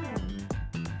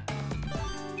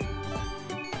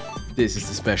 This is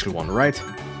the special one, right?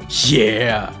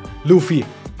 Yeah! Luffy,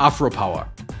 Afro Power.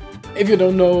 If you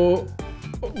don't know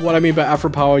what I mean by Afro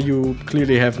Power, you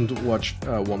clearly haven't watched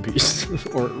One Piece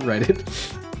or read it.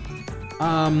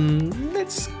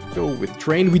 Let's go with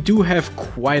Train. We do have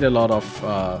quite a lot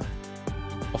of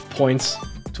points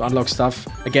to unlock stuff.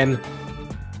 Again,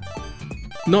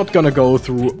 not gonna go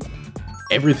through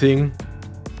everything.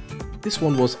 This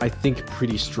one was, I think, a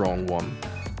pretty strong one.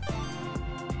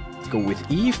 Let's go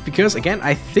with Eve, because again,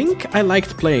 I think I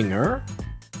liked playing her.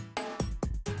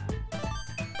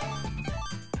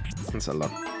 Let's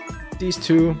unlock these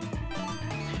two.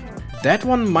 That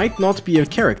one might not be a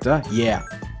character. Yeah.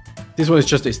 This one is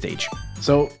just a stage.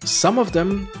 So some of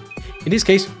them, in this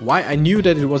case, why I knew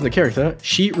that it wasn't a character,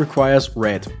 she requires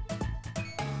red.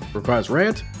 Requires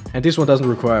red, and this one doesn't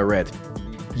require red.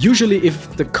 Usually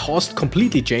if the cost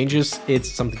completely changes,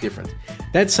 it's something different.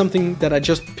 That's something that I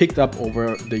just picked up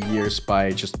over the years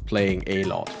by just playing a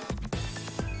lot.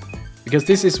 Because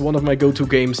this is one of my go-to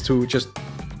games to just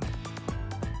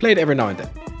play it every now and then.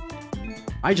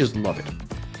 I just love it.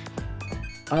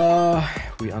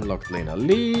 We unlocked Lena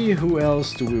Lee. Who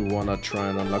else do we want to try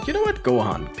and unlock? You know what?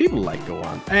 Gohan. People like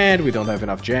Gohan. And we don't have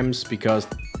enough gems because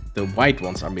the white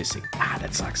ones are missing. Ah,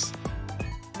 that sucks.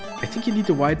 I think you need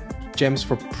the white gems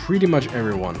for pretty much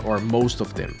everyone, or most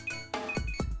of them.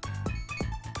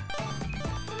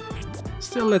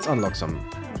 Still, let's unlock some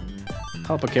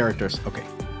helper characters. Okay.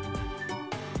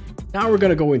 Now we're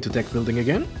gonna go into deck building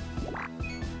again.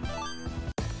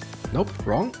 Nope,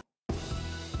 wrong.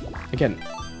 Again,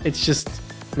 it's just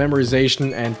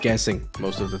memorization and guessing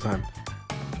most of the time.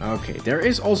 Okay, there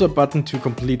is also a button to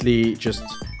completely just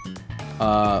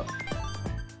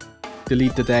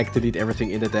delete the deck, delete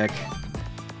everything in the deck.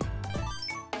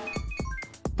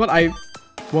 But I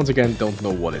once again don't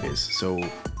know what it is, so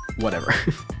whatever.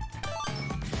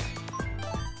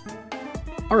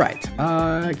 Alright,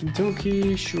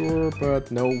 Gintoki, sure,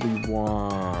 but no, we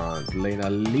want Lena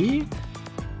Lee.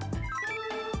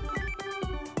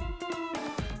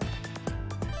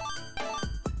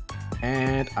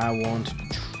 And I want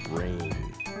Train.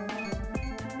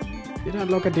 Did I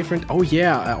unlock a different... Oh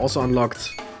yeah, I also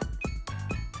unlocked...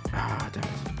 Ah, damn it.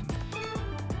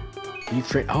 Leave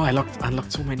Train... Oh, I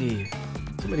unlocked so many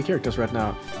characters right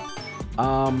now.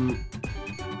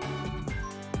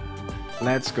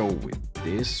 Let's go with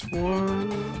this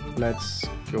one. Let's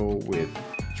go with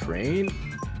Train.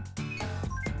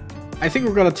 I think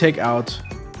we're gonna take out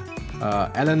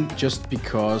Alan just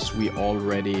because we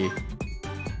already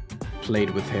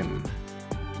played with him.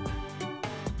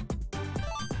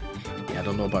 Yeah, I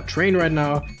don't know about Train right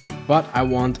now, but I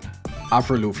want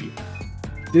Afro Luffy.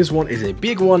 This one is a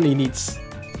big one. He needs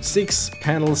 6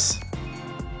 panels.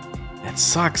 That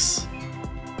sucks.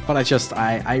 But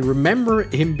I remember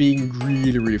him being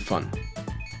really, really fun.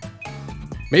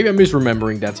 Maybe I'm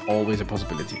misremembering, that's always a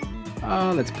possibility.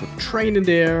 Let's put Train in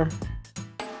there.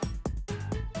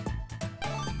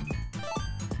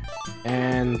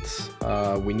 And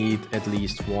we need at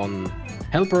least one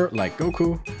helper, like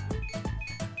Goku.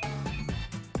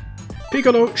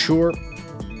 Piccolo, sure.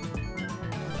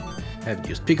 I haven't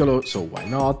used Piccolo, so why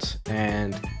not?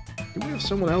 And do we have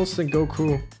someone else than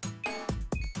Goku?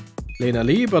 Lena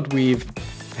Lee, but we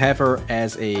have her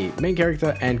as a main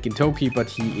character, and Gintoki, but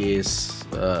he is,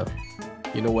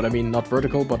 you know what I mean, not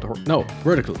vertical, but no,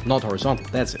 vertical, not horizontal,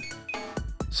 that's it.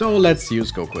 So let's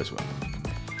use Goku as well.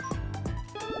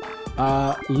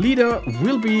 Leader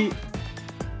will be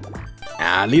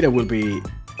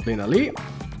Lena Lee.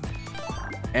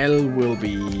 L will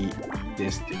be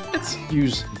this. Let's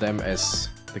use them as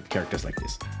the characters like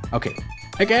this. Okay,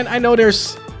 again, I know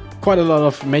there's quite a lot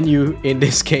of menu in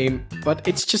this game, but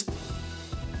it's just...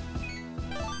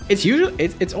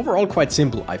 It's overall quite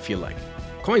simple, I feel like.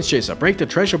 Coins chaser, break the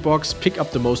treasure box, pick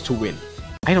up the most to win.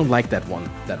 I don't like that one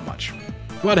that much.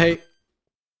 But hey.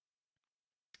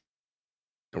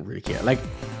 Don't really care. Like,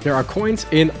 there are coins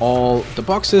in all the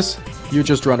boxes. You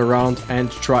just run around and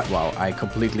try... Wow, I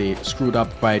completely screwed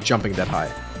up by jumping that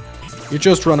high. You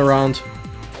just run around,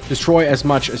 destroy as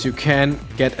much as you can,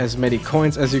 get as many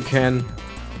coins as you can.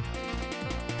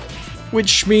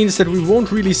 Which means that we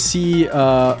won't really see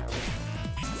the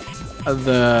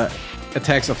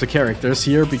attacks of the characters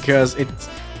here, because it's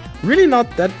really not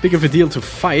that big of a deal to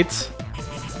fight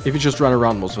if you just run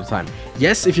around most of the time.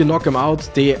 Yes, if you knock them out,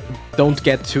 they don't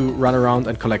get to run around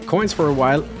and collect coins for a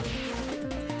while.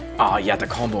 Ah, yeah, the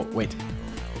combo. Wait.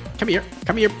 Come here.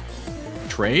 Come here.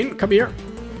 Train, come here.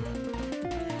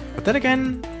 But then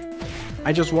again,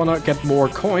 I just want to get more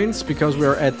coins because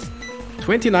we're at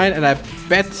 29, and I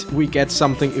bet we get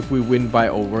something if we win by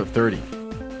over 30.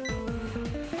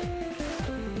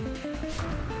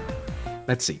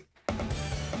 Let's see.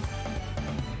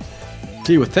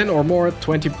 See, with 10 or more,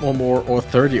 20 or more, or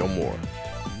 30 or more.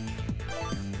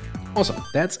 Awesome,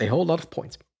 that's a whole lot of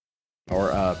points.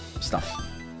 Or, stuff.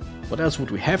 What else would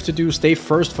we have to do? Stay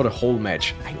first for the whole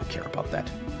match. I don't care about that.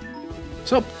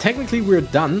 So, technically we're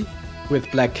done with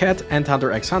Black Cat and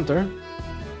Hunter x Hunter,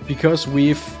 because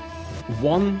we've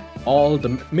won all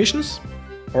the missions,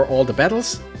 or all the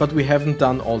battles, but we haven't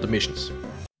done all the missions.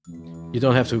 You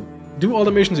don't have to do all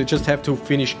the missions, you just have to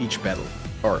finish each battle,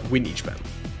 or win each battle.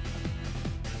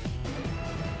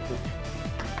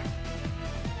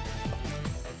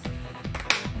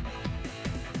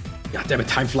 God damn it,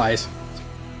 time flies. It's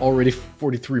already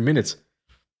 43 minutes.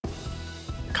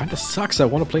 Kinda sucks, I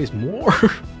want to play more.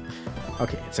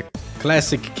 Okay, it's a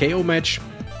classic KO match.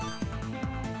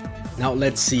 Now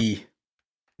let's see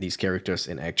these characters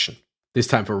in action. This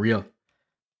time for real.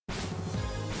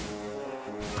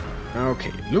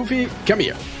 Okay, Luffy, come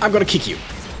here. I'm gonna kick you.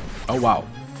 Oh wow.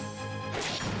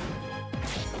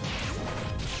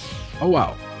 Oh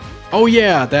wow. Oh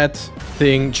yeah, that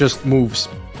thing just moves.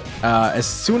 As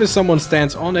soon as someone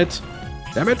stands on it,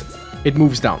 damn it, it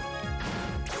moves down.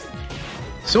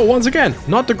 So once again,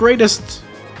 not the greatest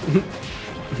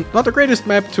not the greatest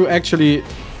map to actually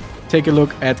take a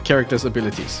look at characters'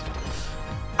 abilities.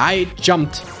 I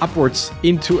jumped upwards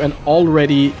into an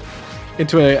already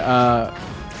a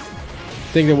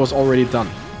thing that was already done.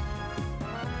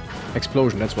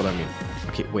 Explosion, that's what I mean.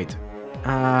 Okay, wait.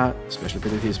 Special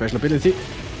ability, special ability.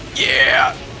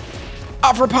 Yeah!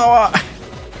 Afro power!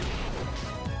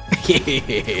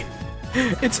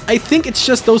 I think it's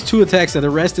just those two attacks and the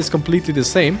rest is completely the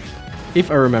same, if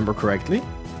I remember correctly.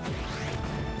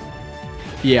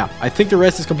 Yeah, I think the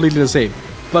rest is completely the same.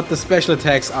 but the special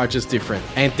attacks are just different.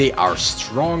 And they are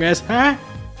strong as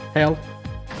hell.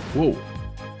 Whoa.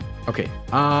 Okay,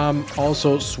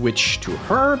 also switch to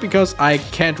her, because I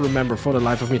can't remember for the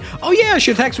life of me. Oh yeah,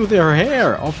 she attacks with her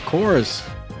hair, of course.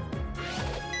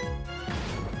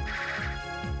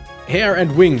 Hair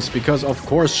and wings, because of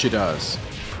course she does.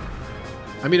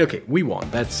 I mean, okay, we won,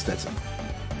 that's it.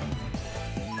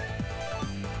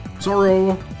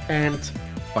 Zoro and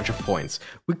a bunch of points.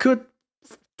 We could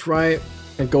try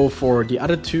and go for the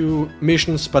other two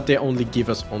missions, but they only give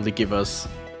us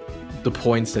the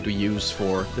points that we use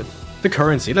for the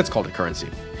currency. Let's call it currency.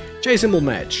 GBAdvent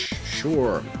match.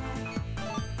 Sure.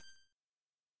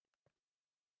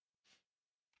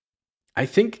 I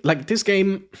think, like, this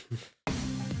game...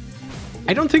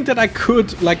 I don't think that I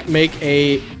could, like, make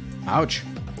a... Ouch.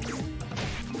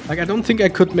 Like, I don't think I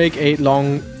could make a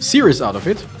long series out of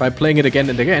it by playing it again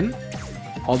and again.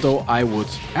 Although I would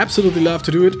absolutely love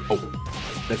to do it. Oh,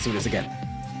 let's do this again.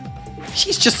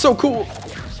 She's just so cool.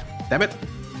 Damn it.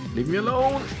 Leave me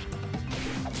alone.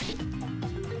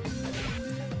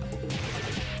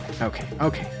 Okay.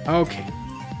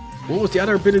 What was the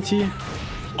other ability?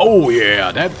 Oh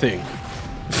yeah, that thing.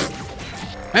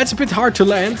 That's a bit hard to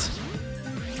land,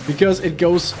 because it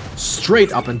goes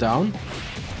straight up and down.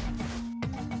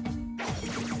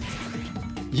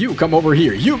 You come over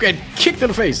here. You get kicked in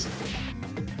the face.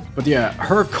 But yeah,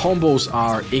 her combos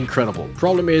are incredible.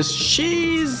 Problem is,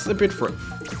 she's a bit frail.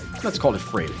 Let's call it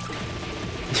frail.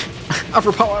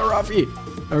 Overpower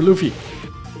Luffy.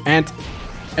 And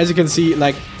as you can see,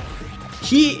 like,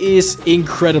 he is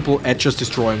incredible at just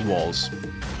destroying walls.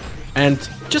 And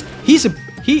just he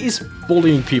is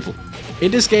bullying people.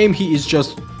 In this game, he's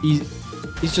just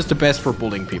the best for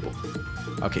bullying people.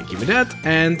 Okay, give me that,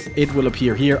 and it will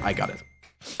appear here. I got it.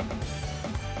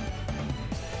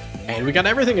 And we got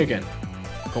everything again.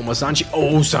 Como Sanji.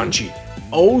 Oh, Sanji.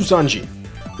 Oh, Sanji.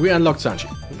 We unlocked Sanji.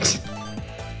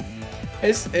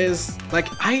 is like,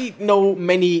 I know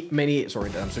many, sorry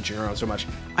that I'm switching around so much.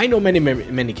 I know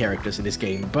many characters in this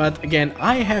game, but again,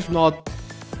 I have not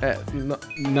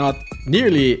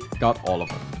nearly got all of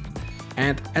them.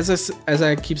 And as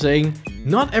I keep saying,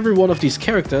 not every one of these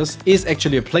characters is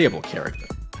actually a playable character,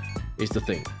 is the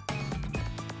thing.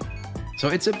 So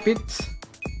it's a bit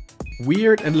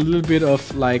weird and a little bit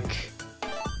of like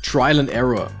trial and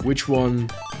error. Which one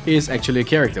is actually a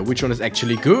character? Which one is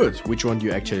actually good? Which one do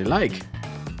you actually like?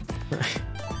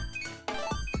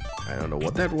 I don't know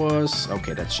what that was.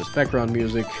 Okay, that's just background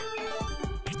music.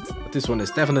 But this one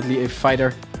is definitely a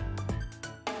fighter.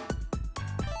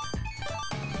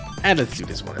 And let's do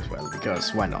this one as well,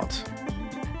 because why not?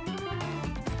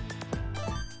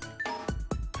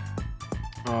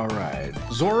 Alright,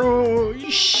 Zoro,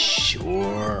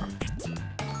 sure.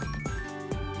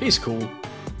 He's cool.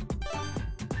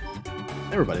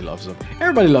 Everybody loves him.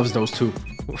 Everybody loves those two.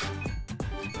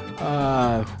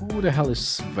 Who the hell is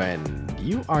Sven?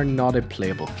 You are not a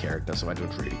playable character, so I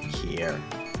don't really care.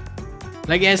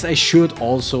 And I guess I should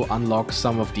also unlock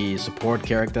some of the support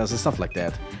characters and stuff like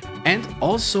that. And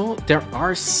also, there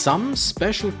are some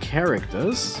special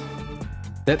characters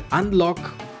that unlock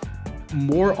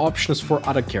more options for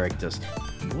other characters.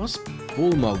 Was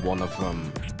Bulma one of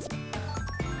them?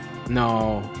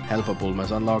 No, Helper Bulma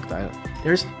is unlocked.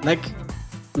 There's, like,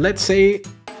 let's say,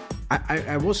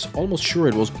 I was almost sure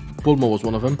it was Bulma was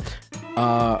one of them.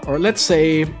 Or let's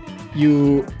say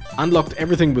you unlocked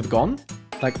everything with Gon,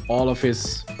 like all of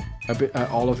his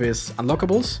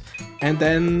unlockables, and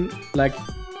then, like,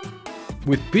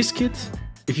 with Biscuit,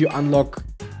 if you unlock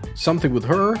something with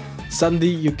her, suddenly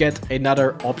you get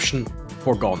another option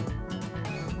for Gon.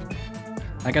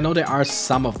 Like, I know there are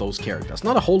some of those characters.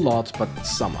 Not a whole lot, but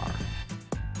some are.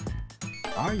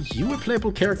 Are you a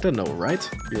playable character? No, right?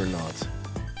 You're not.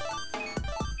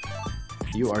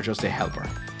 You are just a helper.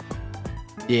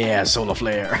 Yeah, Solar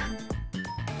Flare.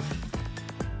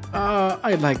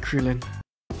 I like Krillin.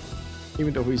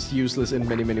 Even though he's useless in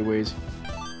many ways.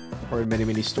 Or in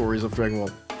many stories of Dragon Ball.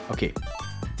 Okay.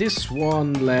 This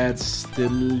one, let's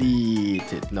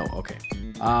delete it. No, okay.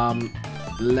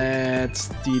 Let's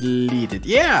delete it.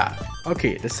 Yeah!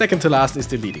 Okay, the second to last is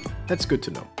deleting. That's good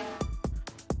to know.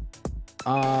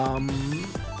 Damn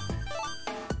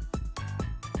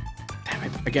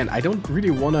it. Again, I don't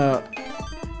really wanna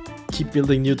keep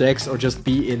building new decks or just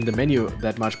be in the menu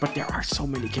that much, but there are so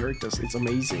many characters. It's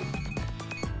amazing.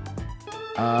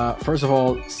 First of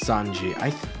all, Sanji.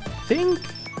 I think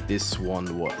this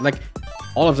one was... Like,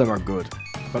 all of them are good.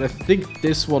 But I think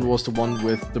this one was the one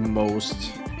with the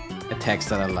most attacks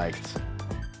that I liked.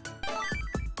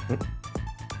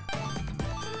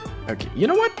 Okay, you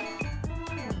know what?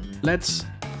 Let's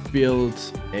build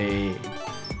a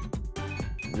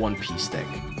One Piece deck.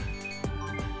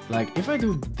 Like, if I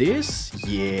do this,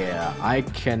 yeah, I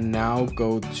can now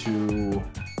go to...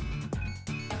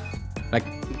 Like,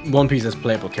 One Piece as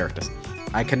playable characters.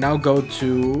 I can now go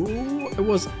to... It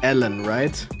was Ellen,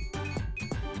 right?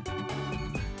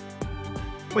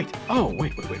 Wait, oh,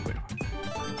 wait.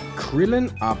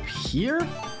 Krillin up here?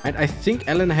 And I think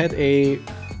Ellen had a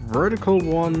vertical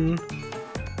one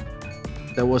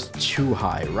that was too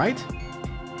high, right?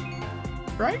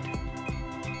 Right?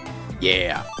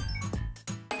 Yeah.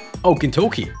 Oh,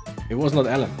 Gintoki. It was not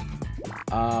Ellen.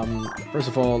 First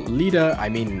of all, leader. I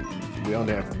mean, we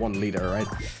only have one leader, right?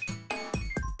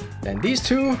 Then these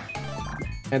two.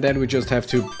 And then we just have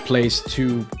to place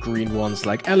two green ones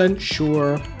like Ellen.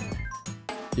 Sure.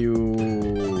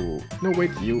 You... No,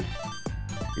 wait. You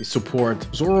support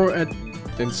Zoro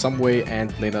in some way.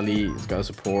 And later Lee is gonna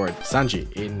support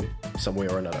Sanji in some way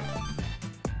or another.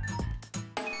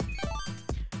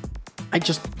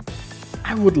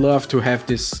 I would love to have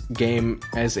this game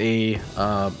as a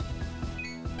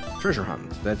treasure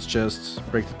hunt. That's just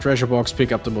break the treasure box,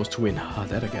 pick up the most to win. Ah,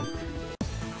 that again.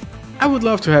 I would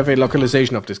love to have a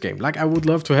localization of this game. Like, I would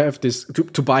love to have this,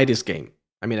 to buy this game.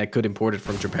 I mean, I could import it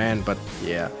from Japan, but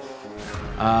yeah.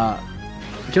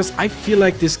 Because I feel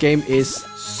like this game is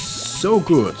so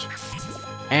good.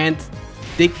 And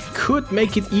they could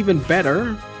make it even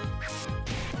better.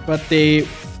 But they...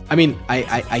 I mean,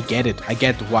 I get it. I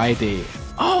get why they...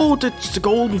 Oh, that's the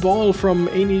golden ball from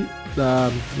Anil...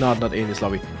 not Anil's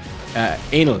lobby.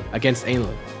 Anil, against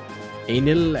Anil.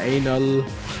 Anil...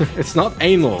 It's not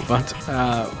Anil, but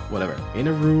whatever.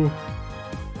 Inaru...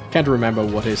 Can't remember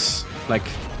what his, like,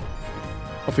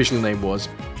 official name was.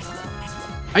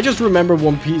 I just remember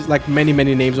One Piece, like many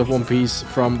names of One Piece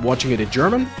from watching it in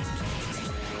German.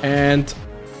 And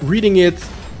reading it,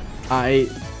 I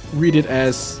read it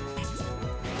as...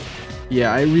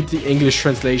 Yeah, I read the English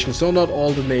translation, so not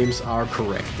all the names are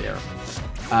correct there.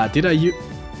 Did I use...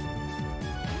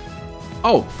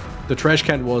 Oh, the trash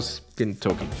can was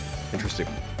Gintoki. Interesting.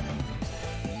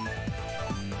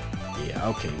 Yeah,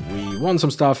 okay, we won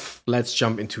some stuff. Let's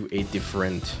jump into a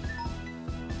different...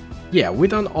 Yeah, we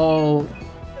done all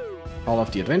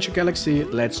of the Adventure Galaxy.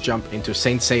 Let's jump into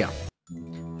Saint Seiya.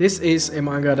 This is a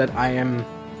manga that I am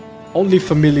only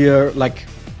familiar, like,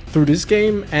 through this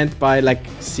game and by like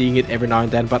seeing it every now and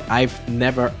then, but I've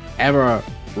never ever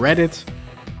read it,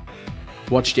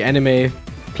 watched the anime,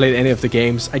 played any of the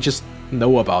games. I just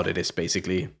know about it is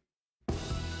basically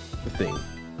the thing.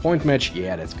 Point match,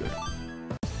 yeah, that's good.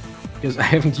 Because I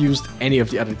haven't used any of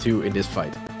the other two in this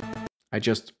fight. I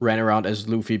just ran around as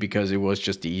Luffy because it was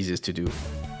just the easiest to do.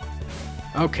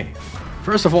 Okay,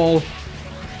 first of all,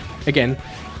 again,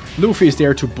 Luffy is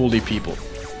there to bully people,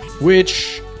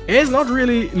 which is not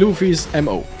really Luffy's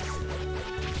MO.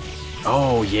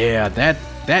 Oh yeah, that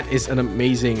is an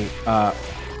amazing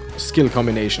skill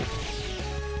combination.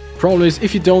 Problem is,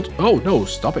 if you don't... Oh no,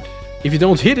 stop it. If you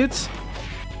don't hit it,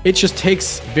 it just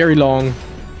takes very long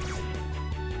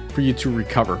for you to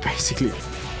recover, basically.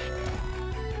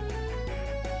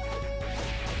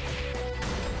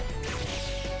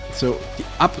 So, the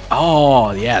up...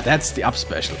 Oh yeah, that's the up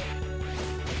special.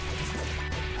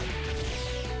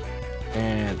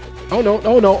 And oh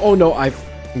no,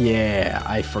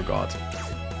 I forgot.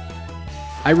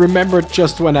 I remembered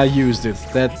just when I used it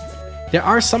that there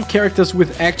are some characters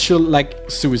with actual, like,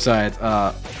 suicide.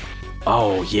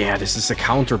 Oh yeah, this is a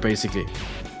counter basically.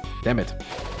 Damn it.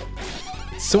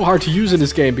 It's so hard to use in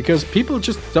this game because people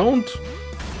just don't...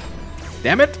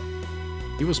 Damn it.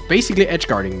 He was basically edge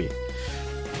guarding me.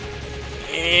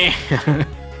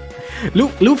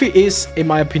 Luffy is, in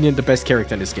my opinion, the best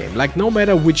character in this game. Like, no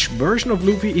matter which version of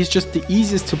Luffy, he's just the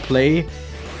easiest to play.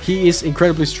 He is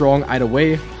incredibly strong either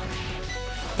way.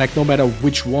 Like, no matter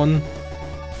which one.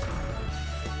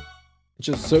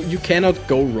 Just so you cannot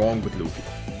go wrong with Luffy.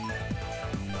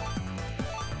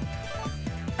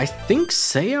 I think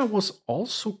Seiya was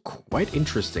also quite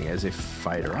interesting as a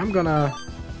fighter. I'm gonna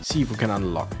see if we can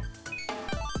unlock.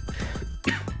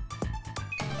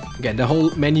 Again, the whole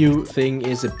menu thing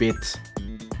is a bit...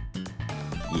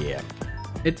 Yeah.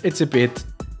 It's a bit...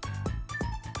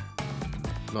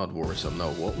 Not worrisome, no.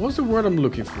 What's the word I'm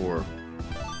looking for?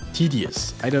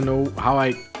 Tedious. I don't know how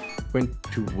I went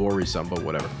to worrisome, but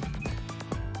whatever.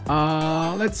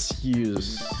 Let's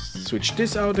switch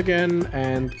this out again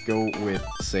and go with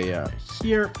Seiya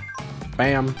here.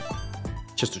 Bam.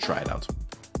 Just to try it out.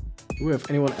 Do we have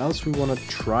anyone else we want to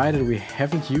try that we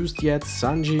haven't used yet?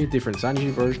 Sanji, different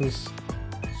Sanji versions.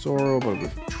 Zoro, but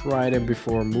we've tried him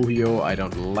before. Muhyo, I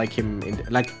don't like him.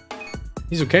 Like,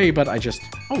 he's okay, but I just...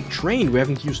 Oh, Train, we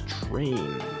haven't used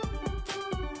Train.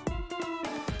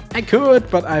 I could,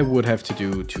 but I would have to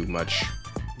do too much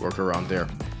work around there.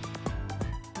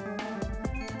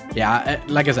 Yeah,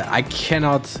 like I said, I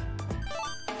cannot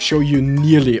show you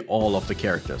nearly all of the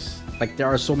characters. Like, there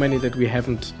are so many that we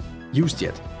haven't used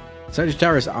yet.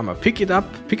 Sagittarius armor. Pick it up,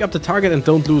 pick up the target and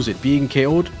don't lose it. Being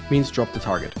KO'd means drop the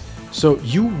target. So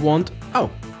you want... Oh,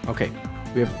 okay.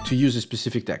 We have to use a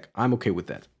specific deck. I'm okay with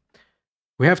that.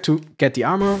 We have to get the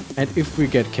armor, and if we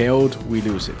get KO'd, we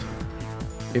lose it.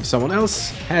 If someone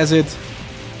else has it,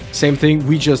 same thing.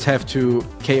 We just have to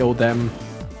KO them.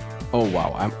 Oh,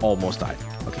 wow. I'm almost died.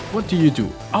 Okay, what do you do?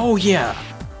 Oh, yeah.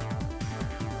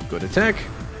 Good attack.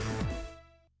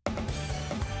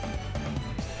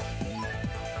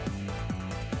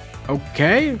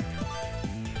 Okay.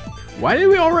 Why did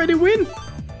we already win?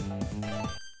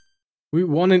 We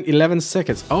won in 11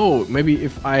 seconds. Oh, maybe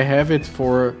if I have it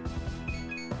for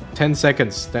 10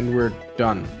 seconds, then we're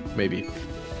done. Maybe.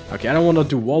 Okay, I don't want to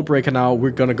do wall breaker now.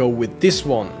 We're gonna go with this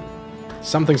one.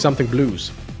 Something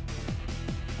blues.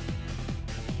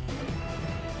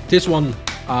 This one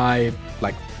I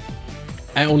like.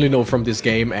 I only know from this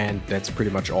game, and that's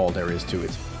pretty much all there is to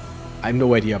it. I have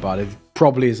no idea about it.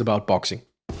 Probably is about boxing,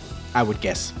 I would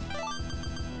guess.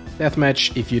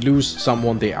 Deathmatch, if you lose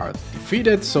someone, they are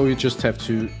defeated, so you just have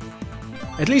to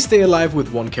at least stay alive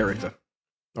with one character.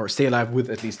 Or stay alive with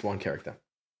at least one character.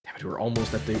 Damn it, we're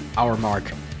almost at the hour mark.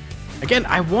 Again,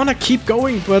 I want to keep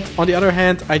going, but on the other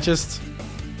hand, I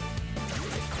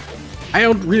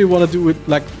don't really want to do it,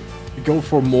 like, go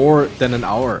for more than an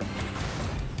hour.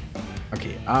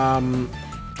 Okay,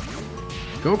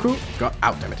 Goku got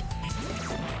out, damn it.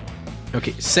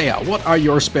 Okay, Seiya, what are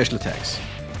your special attacks?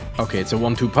 Okay, it's a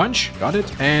 1-2 punch, got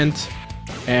it, and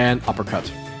an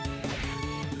uppercut.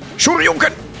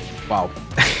 Shoryuken! Wow.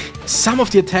 Some of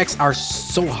the attacks are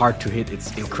so hard to hit,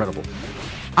 it's incredible.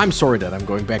 I'm sorry that I'm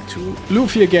going back to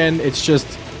Luffy again, it's just...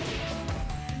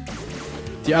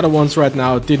 The other ones right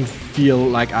now didn't feel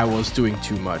like I was doing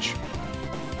too much.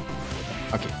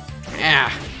 Okay.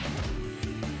 Ah.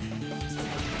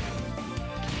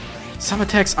 Some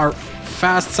attacks are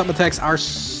fast, some attacks are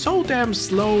so damn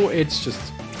slow, it's just...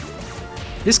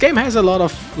 This game has a lot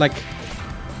of, like...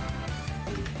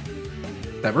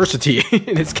 diversity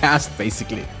in its cast,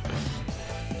 basically.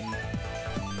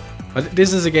 But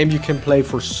this is a game you can play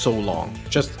for so long.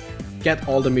 Just get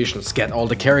all the missions, get all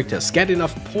the characters, get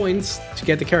enough points to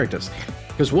get the characters.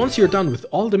 Because once you're done with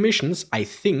all the missions, I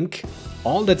think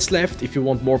all that's left, if you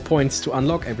want more points to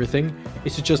unlock everything,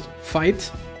 is to just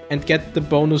fight and get the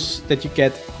bonus that you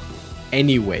get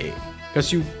anyway.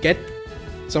 Because you get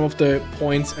some of the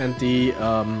points and the...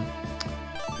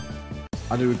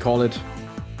 how do we call it?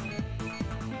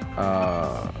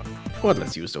 Well,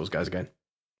 let's use those guys again.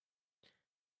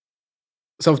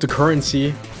 Some of the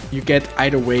currency you get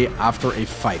either way after a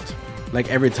fight.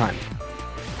 Like every time.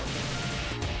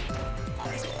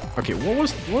 Okay, what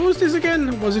was this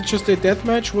again? Was it just a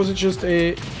deathmatch? Was it just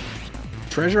a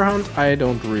treasure hunt? I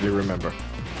don't really remember.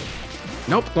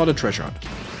 Nope, not a treasure hunt.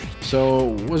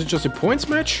 So, was it just a points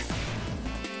match?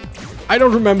 I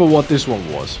don't remember what this one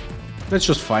was. Let's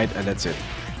just fight and that's it.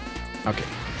 Okay.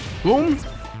 Boom.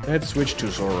 Let's switch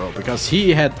to Zoro, because he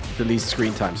had the least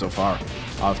screen time so far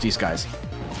out of these guys.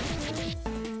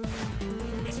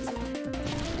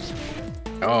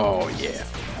 Oh, yeah.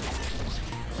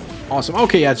 Awesome.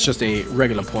 Okay, yeah, it's just a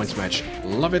regular points match.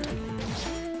 Love it.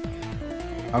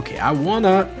 Okay, I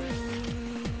wanna...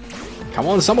 Come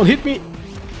on, someone hit me!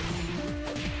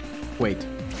 Wait,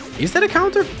 is that a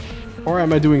counter? Or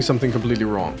am I doing something completely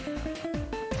wrong?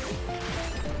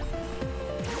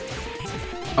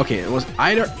 Okay, it was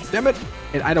either... Damn it!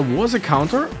 It either was a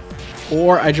counter,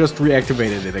 or I just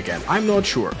reactivated it again. I'm not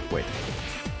sure. Wait.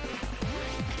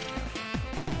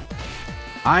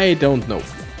 I don't know.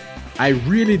 I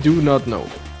really do not know.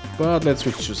 But let's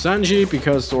switch to Sanji,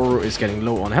 because Zoro is getting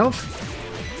low on health.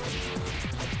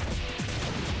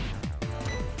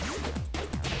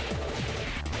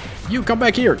 You come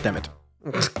back here, damn it.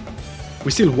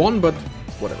 We still won, but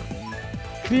whatever.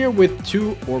 Clear with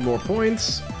 2 or more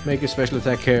points. Make a special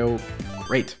attack KO.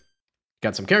 Great.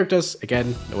 Got some characters.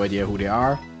 Again, no idea who they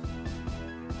are.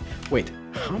 Wait,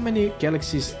 how many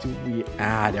galaxies do we...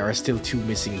 Ah, there are still 2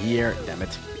 missing here. Damn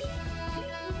it.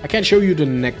 I can't show you the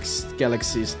next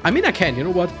galaxies. I mean, I can. You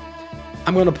know what?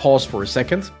 I'm gonna pause for a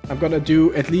second. I'm gonna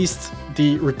do at least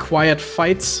the required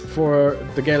fights for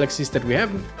the galaxies that we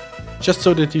have. Just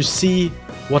so that you see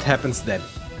what happens then.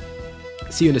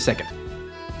 See you in a second.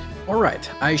 Alright,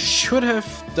 I should have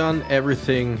done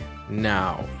everything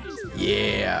now.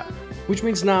 Yeah. Which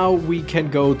means now we can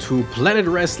go to Planet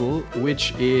Wrestle,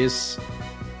 which is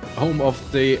home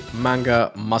of the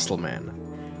manga Muscle Man.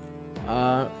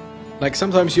 Like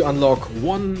sometimes you unlock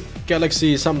 1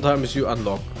 galaxy, sometimes you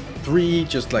unlock 3,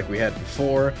 just like we had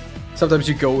before. Sometimes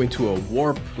you go into a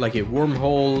warp, like a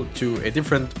wormhole to a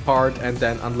different part and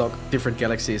then unlock different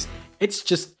galaxies. It's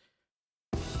just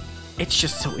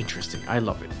so interesting. I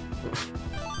love it.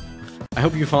 I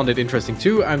hope you found it interesting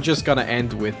too. I'm just gonna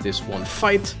end with this one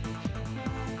fight.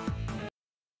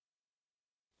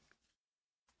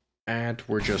 And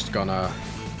we're just gonna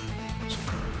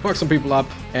fuck some people up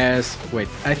as... Wait,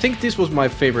 I think this was my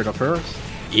favorite of hers.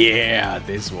 Yeah,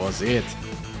 this was it.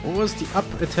 What was the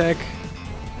up attack?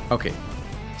 Okay.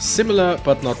 Similar,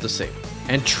 but not the same.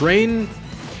 And Train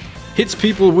hits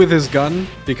people with his gun,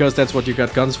 because that's what you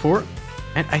got guns for.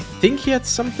 And I think he had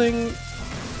something...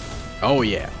 Oh,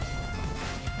 yeah.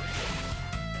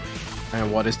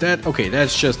 And what is that? Okay,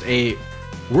 that's just a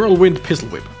whirlwind pistol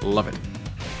whip. Love it.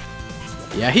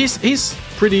 Yeah, he's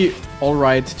pretty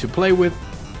alright to play with.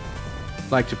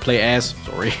 Like to play as,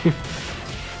 sorry.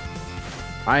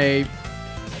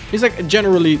 He's like a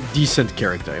generally decent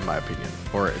character in my opinion.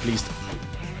 Or at least,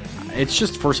 it's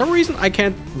just for some reason I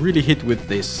can't really hit with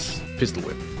this pistol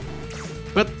whip.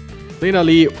 But Lena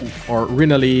Lee, or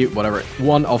Rina Lee, whatever,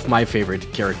 one of my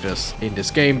favorite characters in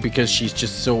this game because she's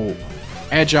just so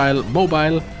agile,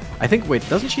 mobile. I think, wait,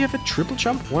 doesn't she have a triple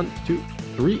jump? 1, 2,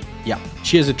 3? Yeah,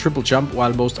 she has a triple jump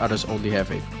while most others only have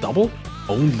a double.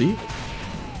 Only.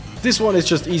 This one is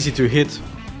just easy to hit.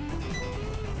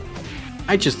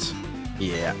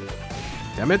 Yeah.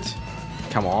 Damn it.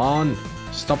 Come on.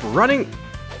 Stop running.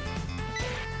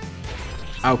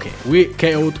 Okay, we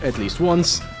KO'd at least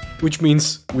once, which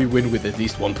means we win with at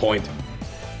least 1 point.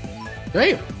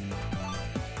 Hey!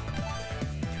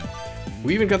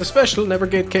 We even got a special, never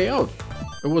get KO'd.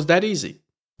 It was that easy.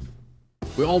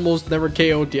 We almost never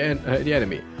KO'd the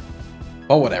enemy.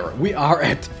 Oh, whatever. We are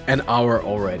at an hour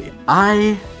already.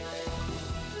 I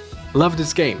love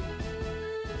this game.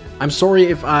 I'm sorry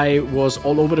if I was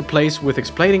all over the place with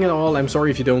explaining it all. I'm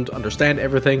sorry if you don't understand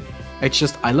everything. It's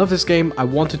just, I love this game. I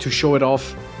wanted to show it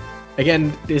off.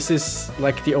 Again, this is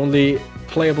like the only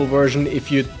playable version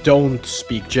if you don't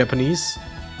speak Japanese.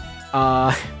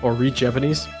 Or read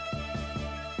Japanese.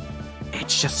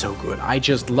 It's just so good. I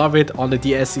just love it. On the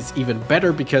DS it's even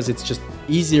better because it's just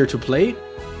easier to play.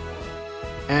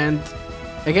 And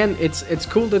again, it's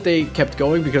cool that they kept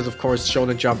going because of course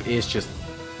Shonen Jump is just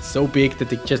so big that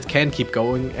they just can't keep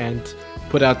going and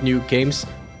put out new games.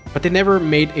 But they never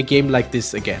made a game like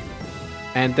this again.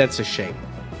 And that's a shame.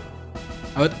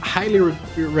 I would highly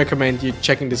recommend you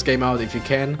checking this game out if you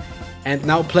can. And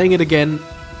now playing it again,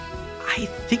 I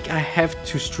think I have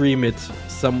to stream it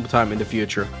sometime in the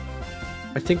future.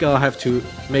 I think I'll have to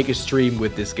make a stream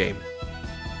with this game.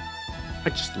 I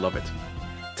just love it.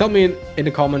 Tell me in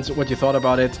the comments what you thought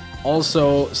about it.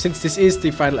 Also, since this is the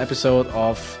final episode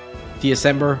of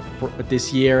DSember for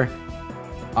this year,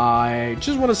 I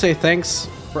just want to say thanks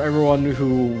for everyone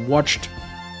who watched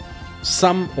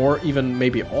some or even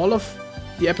maybe all of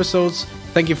the episodes.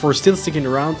 Thank you for still sticking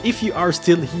around. If you are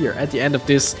still here at the end of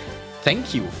this,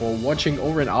 thank you for watching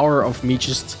over an hour of me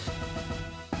just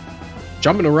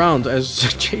jumping around as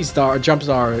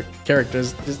Jumpstar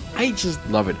characters. I just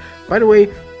love it. By the way,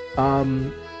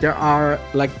 there are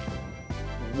like,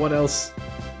 what else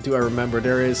do I remember?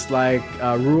 There is like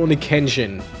Rurouni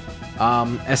Kenshin,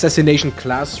 Assassination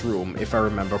Classroom, if I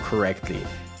remember correctly.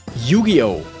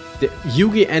 Yu-Gi-Oh!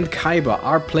 Yugi and Kaiba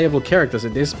are playable characters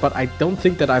in this, but I don't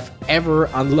think that I've ever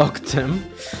unlocked them.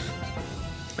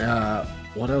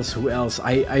 What else? Who else?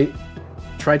 I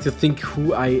tried to think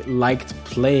who I liked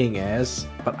playing as,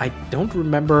 but I don't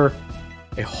remember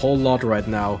a whole lot right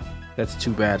now. That's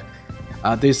too bad.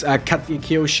 This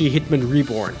Kyoshi Hitman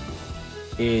Reborn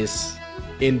is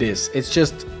in this. It's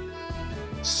just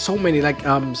so many, like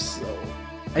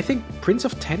I think Prince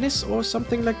of Tennis or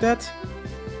something like that.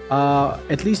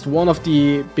 At least one of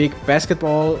the big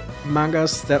basketball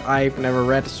mangas that I've never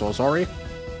read, so sorry.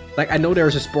 Like, I know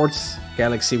there's a sports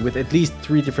galaxy with at least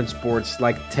 3 different sports,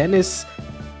 like tennis,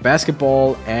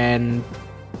 basketball, and...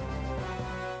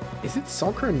 Is it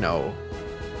soccer? No.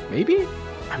 Maybe?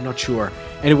 I'm not sure.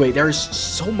 Anyway, there is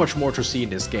so much more to see in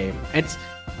this game. It's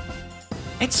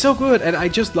so good, and I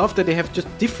just love that they have just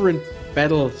different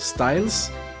battle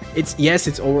styles.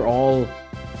 It's overall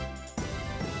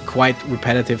quite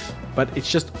repetitive, but it's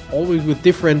just always with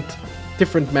different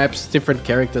maps, different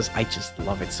characters. I just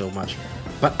love it so much.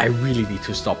 But I really need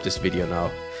to stop this video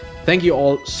now. Thank you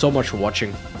all so much for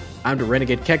watching. I'm the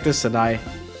Renegade Cactus and I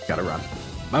gotta run.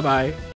 Bye bye.